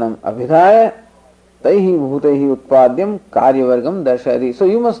पंचीकरणम अभिधाय तैहि भूतैहि उत्पाद्यम कार्यवर्गम दर्शयति. So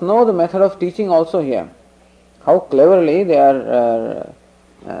you must know the method of teaching also here. How cleverly they are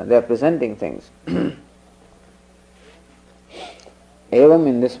presenting things. Evam,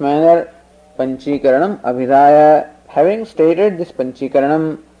 in this manner, panchikaranam abhidaya, having stated this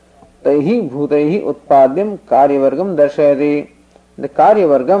panchikaranam, taihi bhutaihi utpadyam karyavargam darshayati. The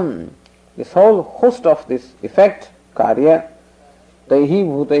karyavargam, this whole host of this effect, karya, taihi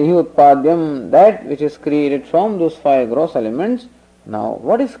bhutaihi utpadyam, that which is created from those five gross elements. Now,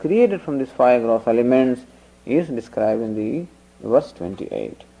 what is created from these five gross elements is described in the verse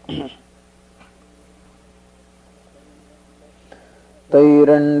 28.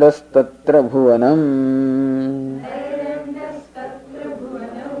 तैरण्डस्तत्र भुवनम्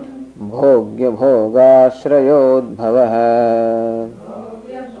भोग्य भोगाश्रयोद्भवः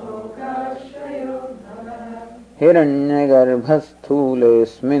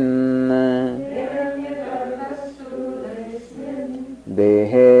हिरण्यगर्भस्थूलेऽस्मिन्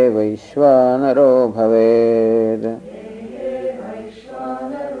देहे वैश्वानरो भवेत्.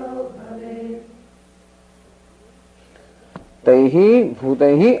 Taihi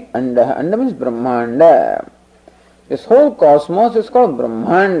bhutaihi anda. Anda means Brahmanda. This whole cosmos is called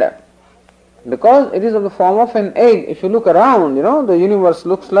Brahmanda because it is of the form of an egg. If you look around, the universe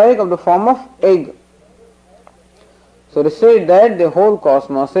looks like of the form of egg. So they say that the whole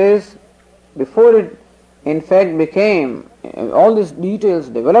cosmos is, before it in fact became, all these details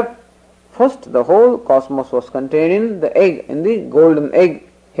developed, first the whole cosmos was contained in the egg, in the golden egg,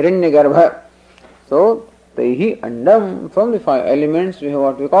 Hiranyagarbha. So, Taihi Andam, from the five elements we have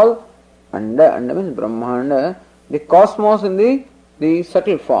what we call Anda. Anda means Brahmanda, the cosmos in the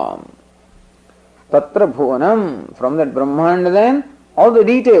subtle form. Tatra Bhuvanam, from that Brahmanda then, all the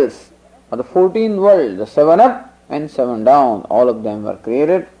details of the 14 worlds, the 7 up and 7 down, all of them were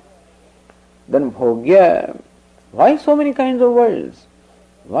created. Then Bhogya, why so many kinds of worlds?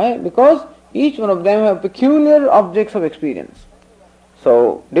 Why? Because each one of them have peculiar objects of experience.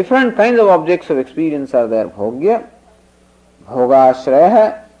 So, different kinds of objects of experience are there. Bhogya,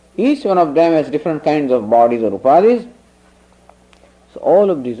 Bhogashraya, each one of them has different kinds of bodies or upadis. So,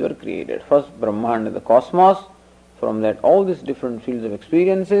 all of these were created. First, Brahmanda, the cosmos, from that all these different fields of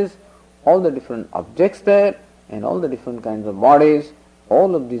experiences, all the different objects there, and all the different kinds of bodies,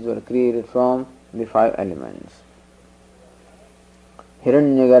 all of these were created from the five elements.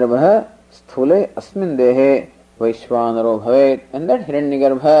 Hiranyagarbha sthule asmin dehe Vaishvanaro bhavet, and that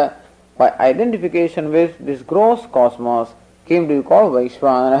Hiranyagarbha, by identification with this gross cosmos, came to be called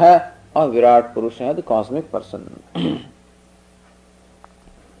Vaishvanara or Virat Purusha, the cosmic person.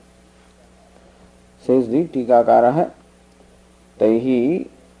 Says the Tikakara, Taihi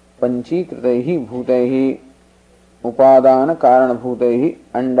Panchikritaihi Bhutaihi Upadana Karana Bhutaihi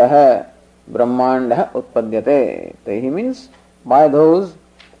Andaha Brahmandaha Utpadyate. Taihi means by those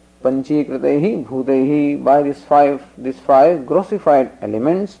Panchikritaihi Bhutaihi, by these five grossified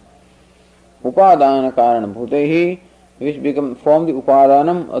elements, Upadana Karana Bhutaihi, which form the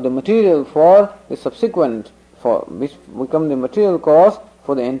Upadanam or the material for the subsequent, which become the material cause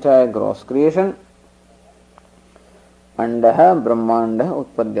for the entire gross creation. Andaha Brahmanda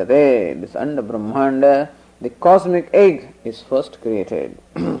Utpadyate. This Anda Brahmanda, the cosmic egg, is first created.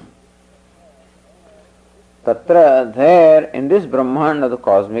 Tatra, there, in this Brahmanda, the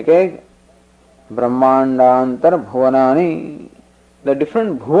cosmic egg, Brahmandantar Bhuvanani, the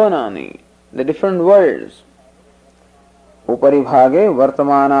different Bhuvanani, the different worlds. Upari bhage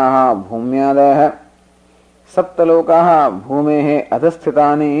vartamanaha bhumyadaha सप्तलोकाः भूमेः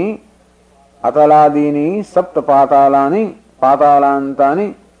अधस्थितानि अतलादीनि सप्तपातालानि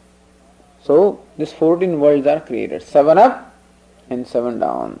पातालान्तानि. So these 14 worlds are created, 7 up and 7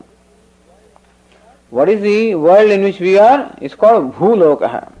 down. What is the world in which we are? It's called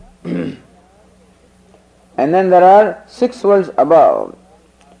Bhulokaha. And then there are 6 worlds above.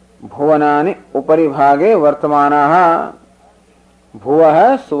 Bhuvanani upari bhage vartamanaha.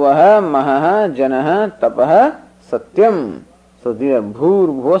 Bhuvah, Suvah, Mahah, Janah, Tapah, Satyam. So these are Bhur,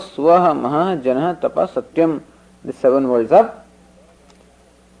 Bhuva, Suvah, Mahah, Janah, Tapah, Satyam. The 7 worlds up.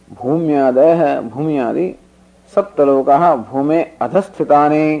 Bhumyadeh, Bhumyadi, Saptalokaha, Bhume,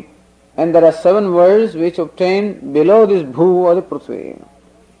 Adhasthitani. And there are 7 worlds which obtain below this Bhu or the Prithvi.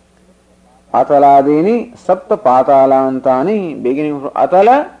 Ataladini, Sapta Patalantani, beginning from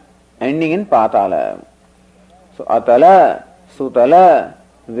Atala, ending in Patala. So Atala, Sutala,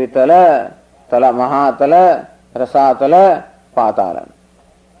 Vitala, Tala Mahatala, Rasatala, Patala.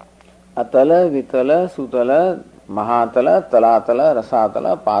 Atala, Vitala, Sutala, Mahatala, Talatala,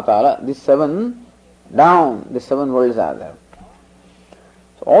 Rasatala, Patala. These 7 down, these 7 worlds are there.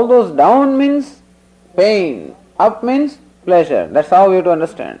 So all those down means pain, up means pleasure. That's how we have to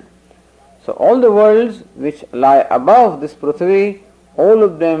understand. So all the worlds which lie above this Prithvi, all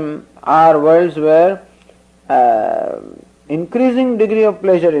of them are worlds where increasing degree of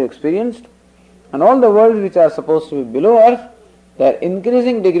pleasure is experienced, and all the worlds which are supposed to be below earth, their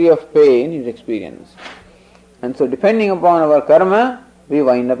increasing degree of pain is experienced. And so depending upon our karma, we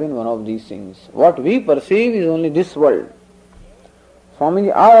wind up in one of these things. What we perceive is only this world.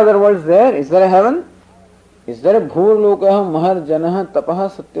 Swamiji, are other worlds there? Is there a heaven? Is there a Bhur Lokah, Mahar, Janah, Tapah,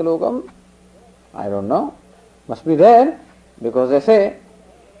 Satyalokam? I don't know. Must be there, because they say.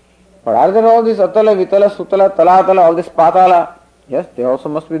 But are there all these Atala, Vitala, Sutala, Talatala, all this Patala? Yes, they also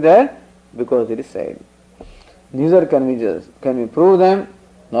must be there, because it is said. Neither can we prove them,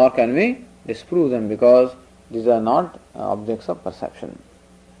 nor can we disprove them, because these are not objects of perception.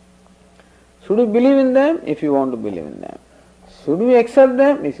 Should we believe in them? If you want to believe in them. Should we accept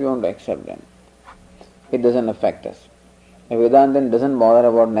them? If you want to accept them. It doesn't affect us. A Vedantin doesn't bother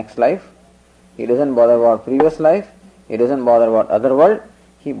about next life. He doesn't bother about previous life. He doesn't bother about other world.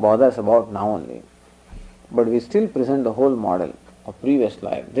 He bothers about now only. But we still present the whole model of previous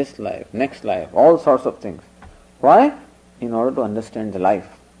life, this life, next life, all sorts of things. Why? In order to understand the life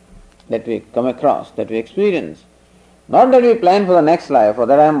that we come across, that we experience. Not that we plan for the next life, or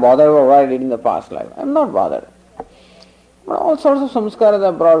that I am bothered about what I did in the past life. I am not bothered. But all sorts of samskaras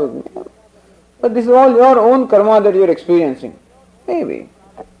are brought with me. But this is all your own karma that you are experiencing. Maybe.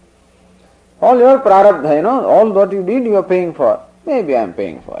 All your prarabdha, all what you did you are paying for. Maybe I am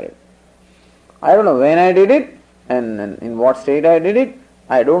paying for it. I don't know when I did it and in what state I did it.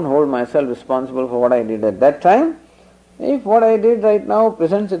 I don't hold myself responsible for what I did at that time. If what I did right now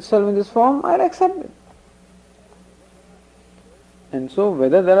presents itself in this form, I'll accept it. And so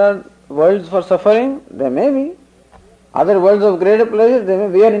whether there are worlds for suffering, there may be. Other worlds of greater pleasure,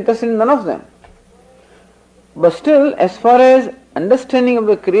 we are interested in none of them. But still, as far as understanding of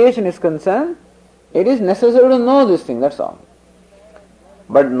the creation is concerned, it is necessary to know this thing, that's all.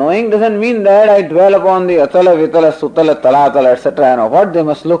 But knowing doesn't mean that I dwell upon the Atala, Vitala, Sutala, Talatala, etc. and what they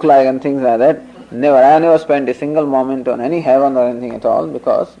must look like and things like that. I never spent a single moment on any heaven or anything at all,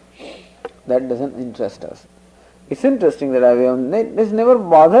 because that doesn't interest us. It's interesting that this never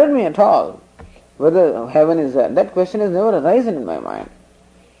bothered me at all. Whether heaven is there, that question has never arisen in my mind.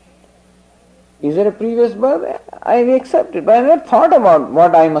 Is there a previous birth? I accept it, but I never thought about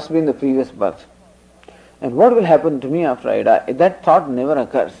what I must be in the previous birth. And what will happen to me after I die? That thought never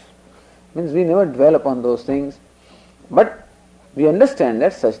occurs. Means we never dwell upon those things. But we understand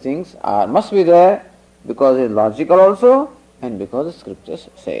that such things must be there, because it is logical also, and because the scriptures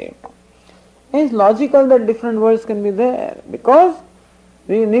say. It is logical that different worlds can be there, because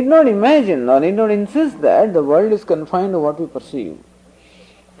we need not imagine or need not insist that the world is confined to what we perceive,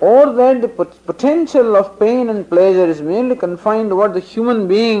 or that the potential of pain and pleasure is merely confined to what the human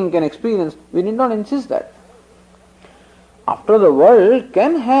being can experience. We need not insist that. After the world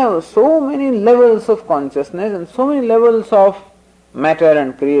can have so many levels of consciousness and so many levels of matter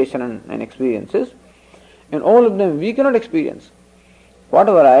and creation and experiences, and all of them we cannot experience. What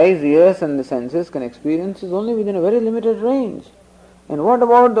our eyes, ears and the senses can experience is only within a very limited range. And what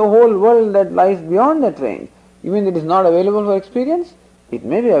about the whole world that lies beyond that range? You mean it is not available for experience? It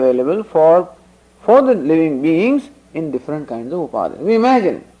may be available for the living beings in different kinds of upadhis. We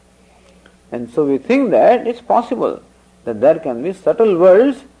imagine. And so we think that it's possible that there can be subtle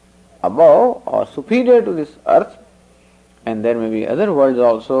worlds above or superior to this earth, and there may be other worlds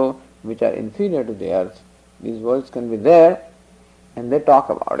also which are inferior to the earth. These worlds can be there and they talk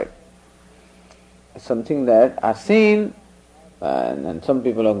about it. It's something that are seen and some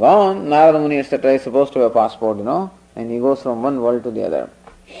people are gone. Narada Muni etc. is supposed to have a passport, and he goes from one world to the other.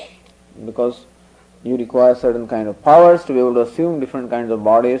 Because you require certain kind of powers to be able to assume different kinds of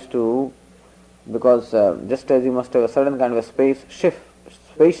bodies because just as you must have a certain kind of a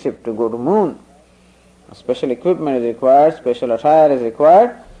spaceship to go to moon, special equipment is required, special attire is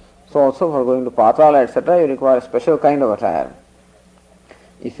required. So also for going to Patala etc. you require a special kind of attire.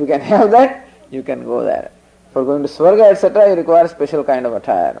 If you can have that, you can go there. For going to Swarga etc. you require a special kind of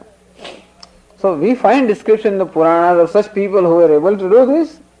attire. So we find description in the Puranas of such people who are able to do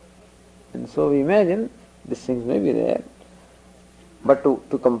this, and so we imagine these things may be there. But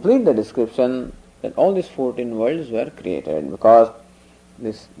to complete the description, that all these 14 worlds were created because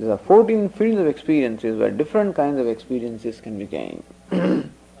there are 14 fields of experiences where different kinds of experiences can be gained.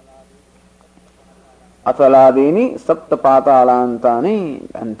 Ataladini sapta patalantani,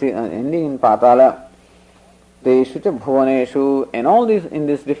 ending in patala, teshu cha bhuvaneshu, and all these in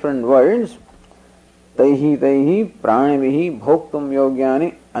these different worlds, taihi pranivihi bhoktum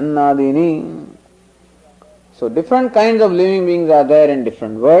yogyani annadini. So different kinds of living beings are there in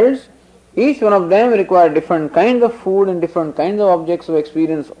different worlds. Each one of them require different kinds of food and different kinds of objects of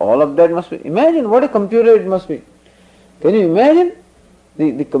experience. All of that must be. Imagine what a computer it must be. Can you imagine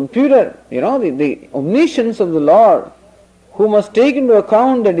the computer, the omniscience of the Lord, who must take into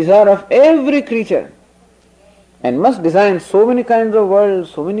account the desire of every creature and must design so many kinds of worlds,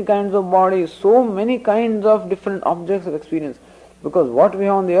 so many kinds of bodies, so many kinds of different objects of experience. Because what we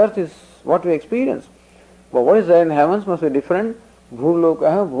have on the earth is what we experience. But what is there in heavens must be different.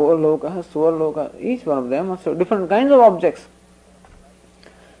 Bhuloka, Bholoka, Swarloka, each one of them must have different kinds of objects.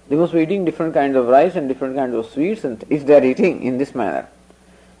 They must be eating different kinds of rice and different kinds of sweets, and if they are eating in this manner.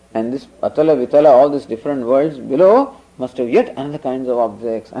 And this Atala, Vitala, all these different worlds below must have yet another kinds of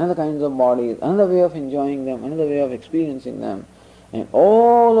objects, another kinds of bodies, another way of enjoying them, another way of experiencing them. And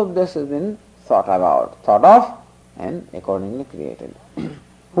all of this has been thought of, and accordingly created.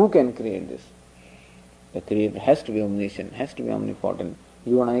 Who can create this? The Creator has to be omniscient, has to be omnipotent.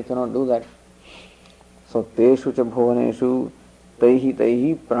 You and I cannot do that. So, teshu cha bhuvaneshu,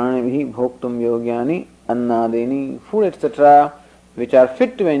 taihi pranivihi bhoktum yogyani annadini, food etc., which are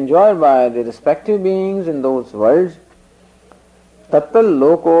fit to be enjoyed by the respective beings in those worlds. Tattal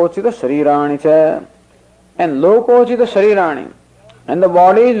lokochita sharirani cha, and lokochita sharirani, and the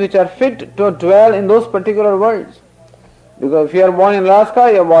bodies which are fit to dwell in those particular worlds. Because if you are born in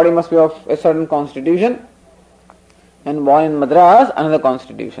Alaska, your body must be of a certain constitution, and born in Madras, another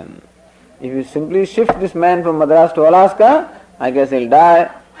constitution. If you simply shift this man from Madras to Alaska, I guess he'll die,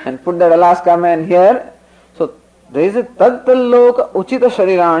 and put that Alaska man here. So there is a Tattalloka Uchita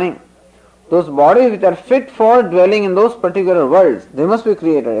Sharirani. Those bodies which are fit for dwelling in those particular worlds, they must be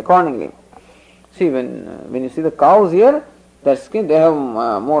created accordingly. See, when you see the cows here, their skin, they have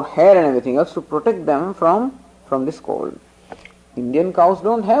more hair and everything else to protect them from this cold. Indian cows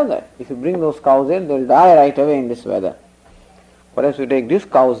don't have that. If you bring those cows there, they'll die right away in this weather. Perhaps you take these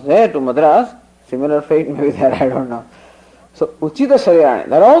cows there to Madras, similar fate may be there, I don't know. So, Uchita Sharirani,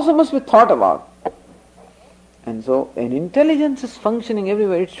 that also must be thought about. And so, an intelligence is functioning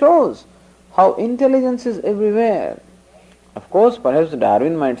everywhere. It shows how intelligence is everywhere. Of course, perhaps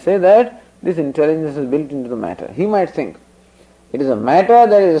Darwin might say that this intelligence is built into the matter. He might think it is a matter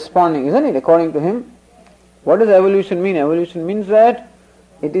that is responding, isn't it, according to him? What does evolution mean? Evolution means that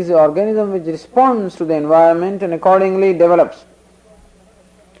it is the organism which responds to the environment and accordingly develops.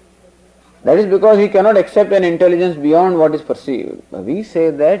 That is because he cannot accept an intelligence beyond what is perceived. But we say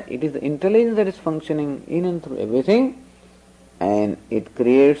that it is the intelligence that is functioning in and through everything, and it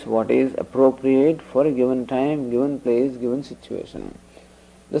creates what is appropriate for a given time, given place, given situation.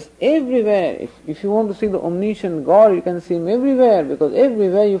 Thus everywhere, if you want to see the omniscient God, you can see Him everywhere, because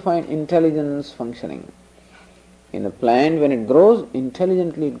everywhere you find intelligence functioning. In a plant, when it grows,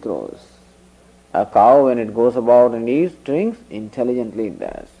 intelligently it grows. A cow, when it goes about and eats, drinks, intelligently it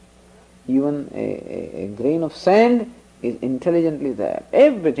does. Even a grain of sand is intelligently there.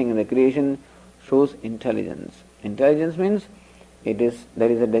 Everything in the creation shows intelligence. Intelligence means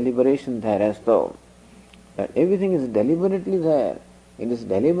there is a deliberation there as though. That everything is deliberately there. It is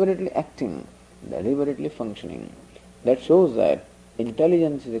deliberately acting, deliberately functioning. That shows that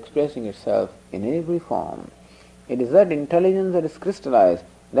intelligence is expressing itself in every form. It is that intelligence that is crystallized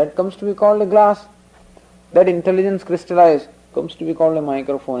that comes to be called a glass. That intelligence crystallized comes to be called a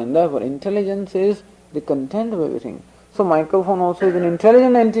microphone, and therefore intelligence is the content of everything. So microphone also is an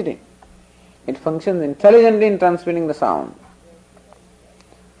intelligent entity. It functions intelligently in transmitting the sound.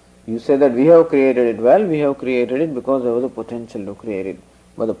 You say that we have created it. Well, we have created it because there was a potential to create it.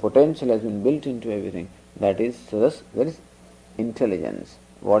 But the potential has been built into everything. That is, thus, there is intelligence.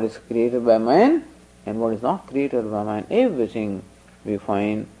 What is created by man and what is not created by man, everything we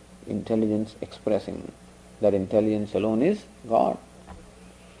find intelligence expressing. That intelligence alone is God.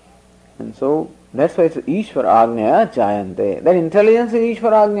 And so, that's why it's Ishvara Agnya Jayante. That intelligence is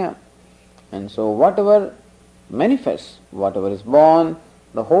Ishvara Agnya. And so, whatever manifests, whatever is born,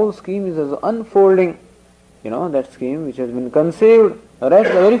 the whole scheme is as unfolding. That scheme which has been conceived right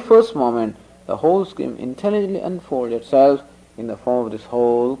at the very first moment, the whole scheme intelligently unfolds itself in the form of this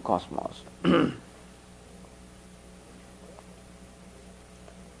whole cosmos.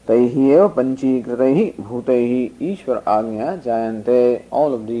 Taihi eva panchikritaihi bhutaihi Ishvara Agnya Jayante.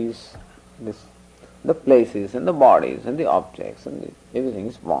 All of these, the places and the bodies and the objects and everything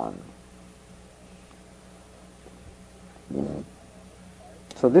is born.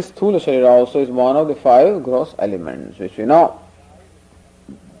 So this Sthula Sharira also is one of the 5 gross elements, which we know.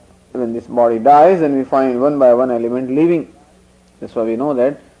 When this body dies, then we find one by one element leaving. That's why we know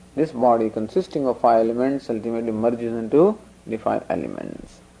that this body consisting of 5 elements ultimately merges into the 5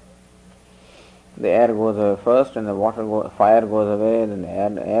 elements. The air goes away first, and fire goes away, then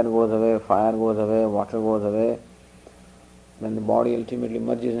the air goes away, fire goes away, water goes away. Then the body ultimately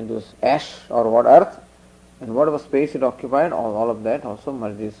merges into ash or earth, and whatever space it occupied, all of that also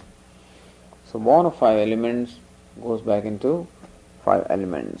merges. So born of 5 elements goes back into 5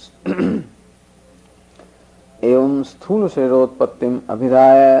 elements. Evam sthula sharirotpattim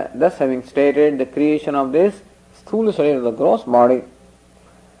abhidaya. Thus, having stated the creation of this sthula sharira, the gross body,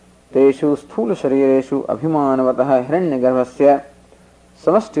 teshu sthula sharireshu abhimanavataha hiranyagarbhasya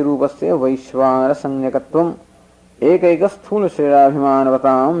samashtirupasya vaishvara sanyakatvam ekaika sthula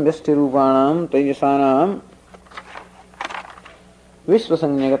sharirabhimanavatam vyashtirupanam tejasanam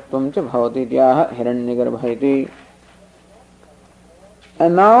vishvasanyakatvam cha bhavati ityaha hiranyagarbha iti.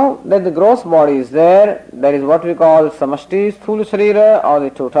 And now that the gross body is there, that is what we call samashti sthula sharira, or the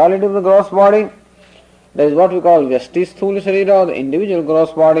totality of the gross body. That is what we call vyashti sthula sharira, or the individual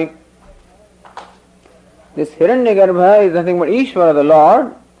gross body. This Hiranyagarbha is nothing but Ishvara, the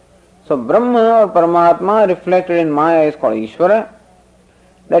Lord. So Brahma or Paramatma reflected in Maya is called Ishvara.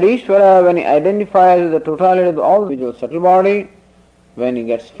 That Ishvara, when he identifies with the totality of all the individual subtle body, when he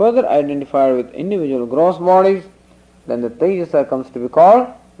gets further identified with individual gross bodies, then the Tejasa comes to be called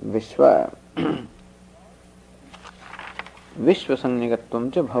Vishwa.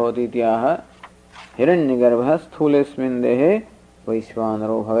 Vishvasanyakatvam cha bhavati ityaha Hiranyagarbha sthulesmin dehe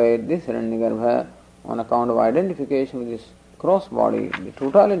Vaishvanaro bhavet. This Hiranyagarbha, on account of identification with this gross body, the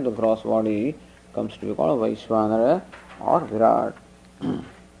totality of the gross body, comes to be called Vaishvanara or Virat.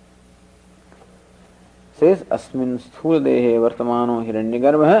 Says Asmin sthula dehe vartamano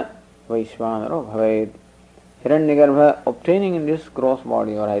Hiranyagarbha Vaishvanaro bhavet. Hiranyagarbha obtaining in this gross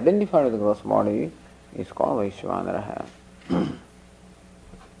body or identified with the gross body is called Vaishvanara.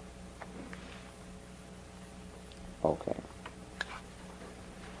 Okay.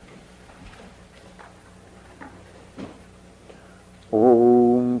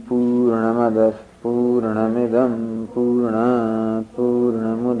 Om Purnamadah Purnamidam Purnat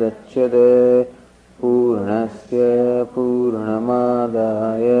Purnamudachyate Purnasya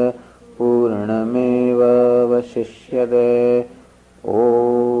Purnamadaya Purnameva Vashishyate.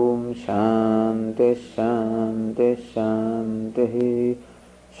 Om Shanti Shanti Shanti.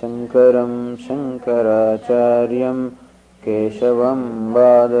 Shankaram Shankaracharyam Keshavam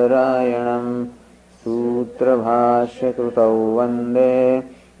Badarayanam Sutra Bhashya Krutau Vande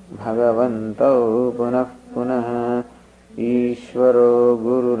Bhagavantau Punah Punah. Ishvaro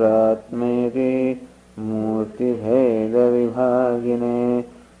Gururatmeti Murti Bheda Vibhagine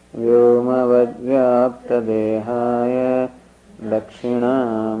Vyomavadvyapta Dehaya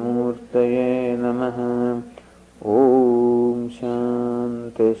Dakshinamurtaye Namaha. Om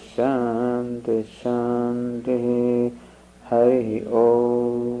Shanti Shanti Shanti. Hari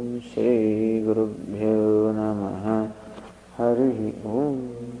Om Shri Gurubhyo Namaha. Hari Om.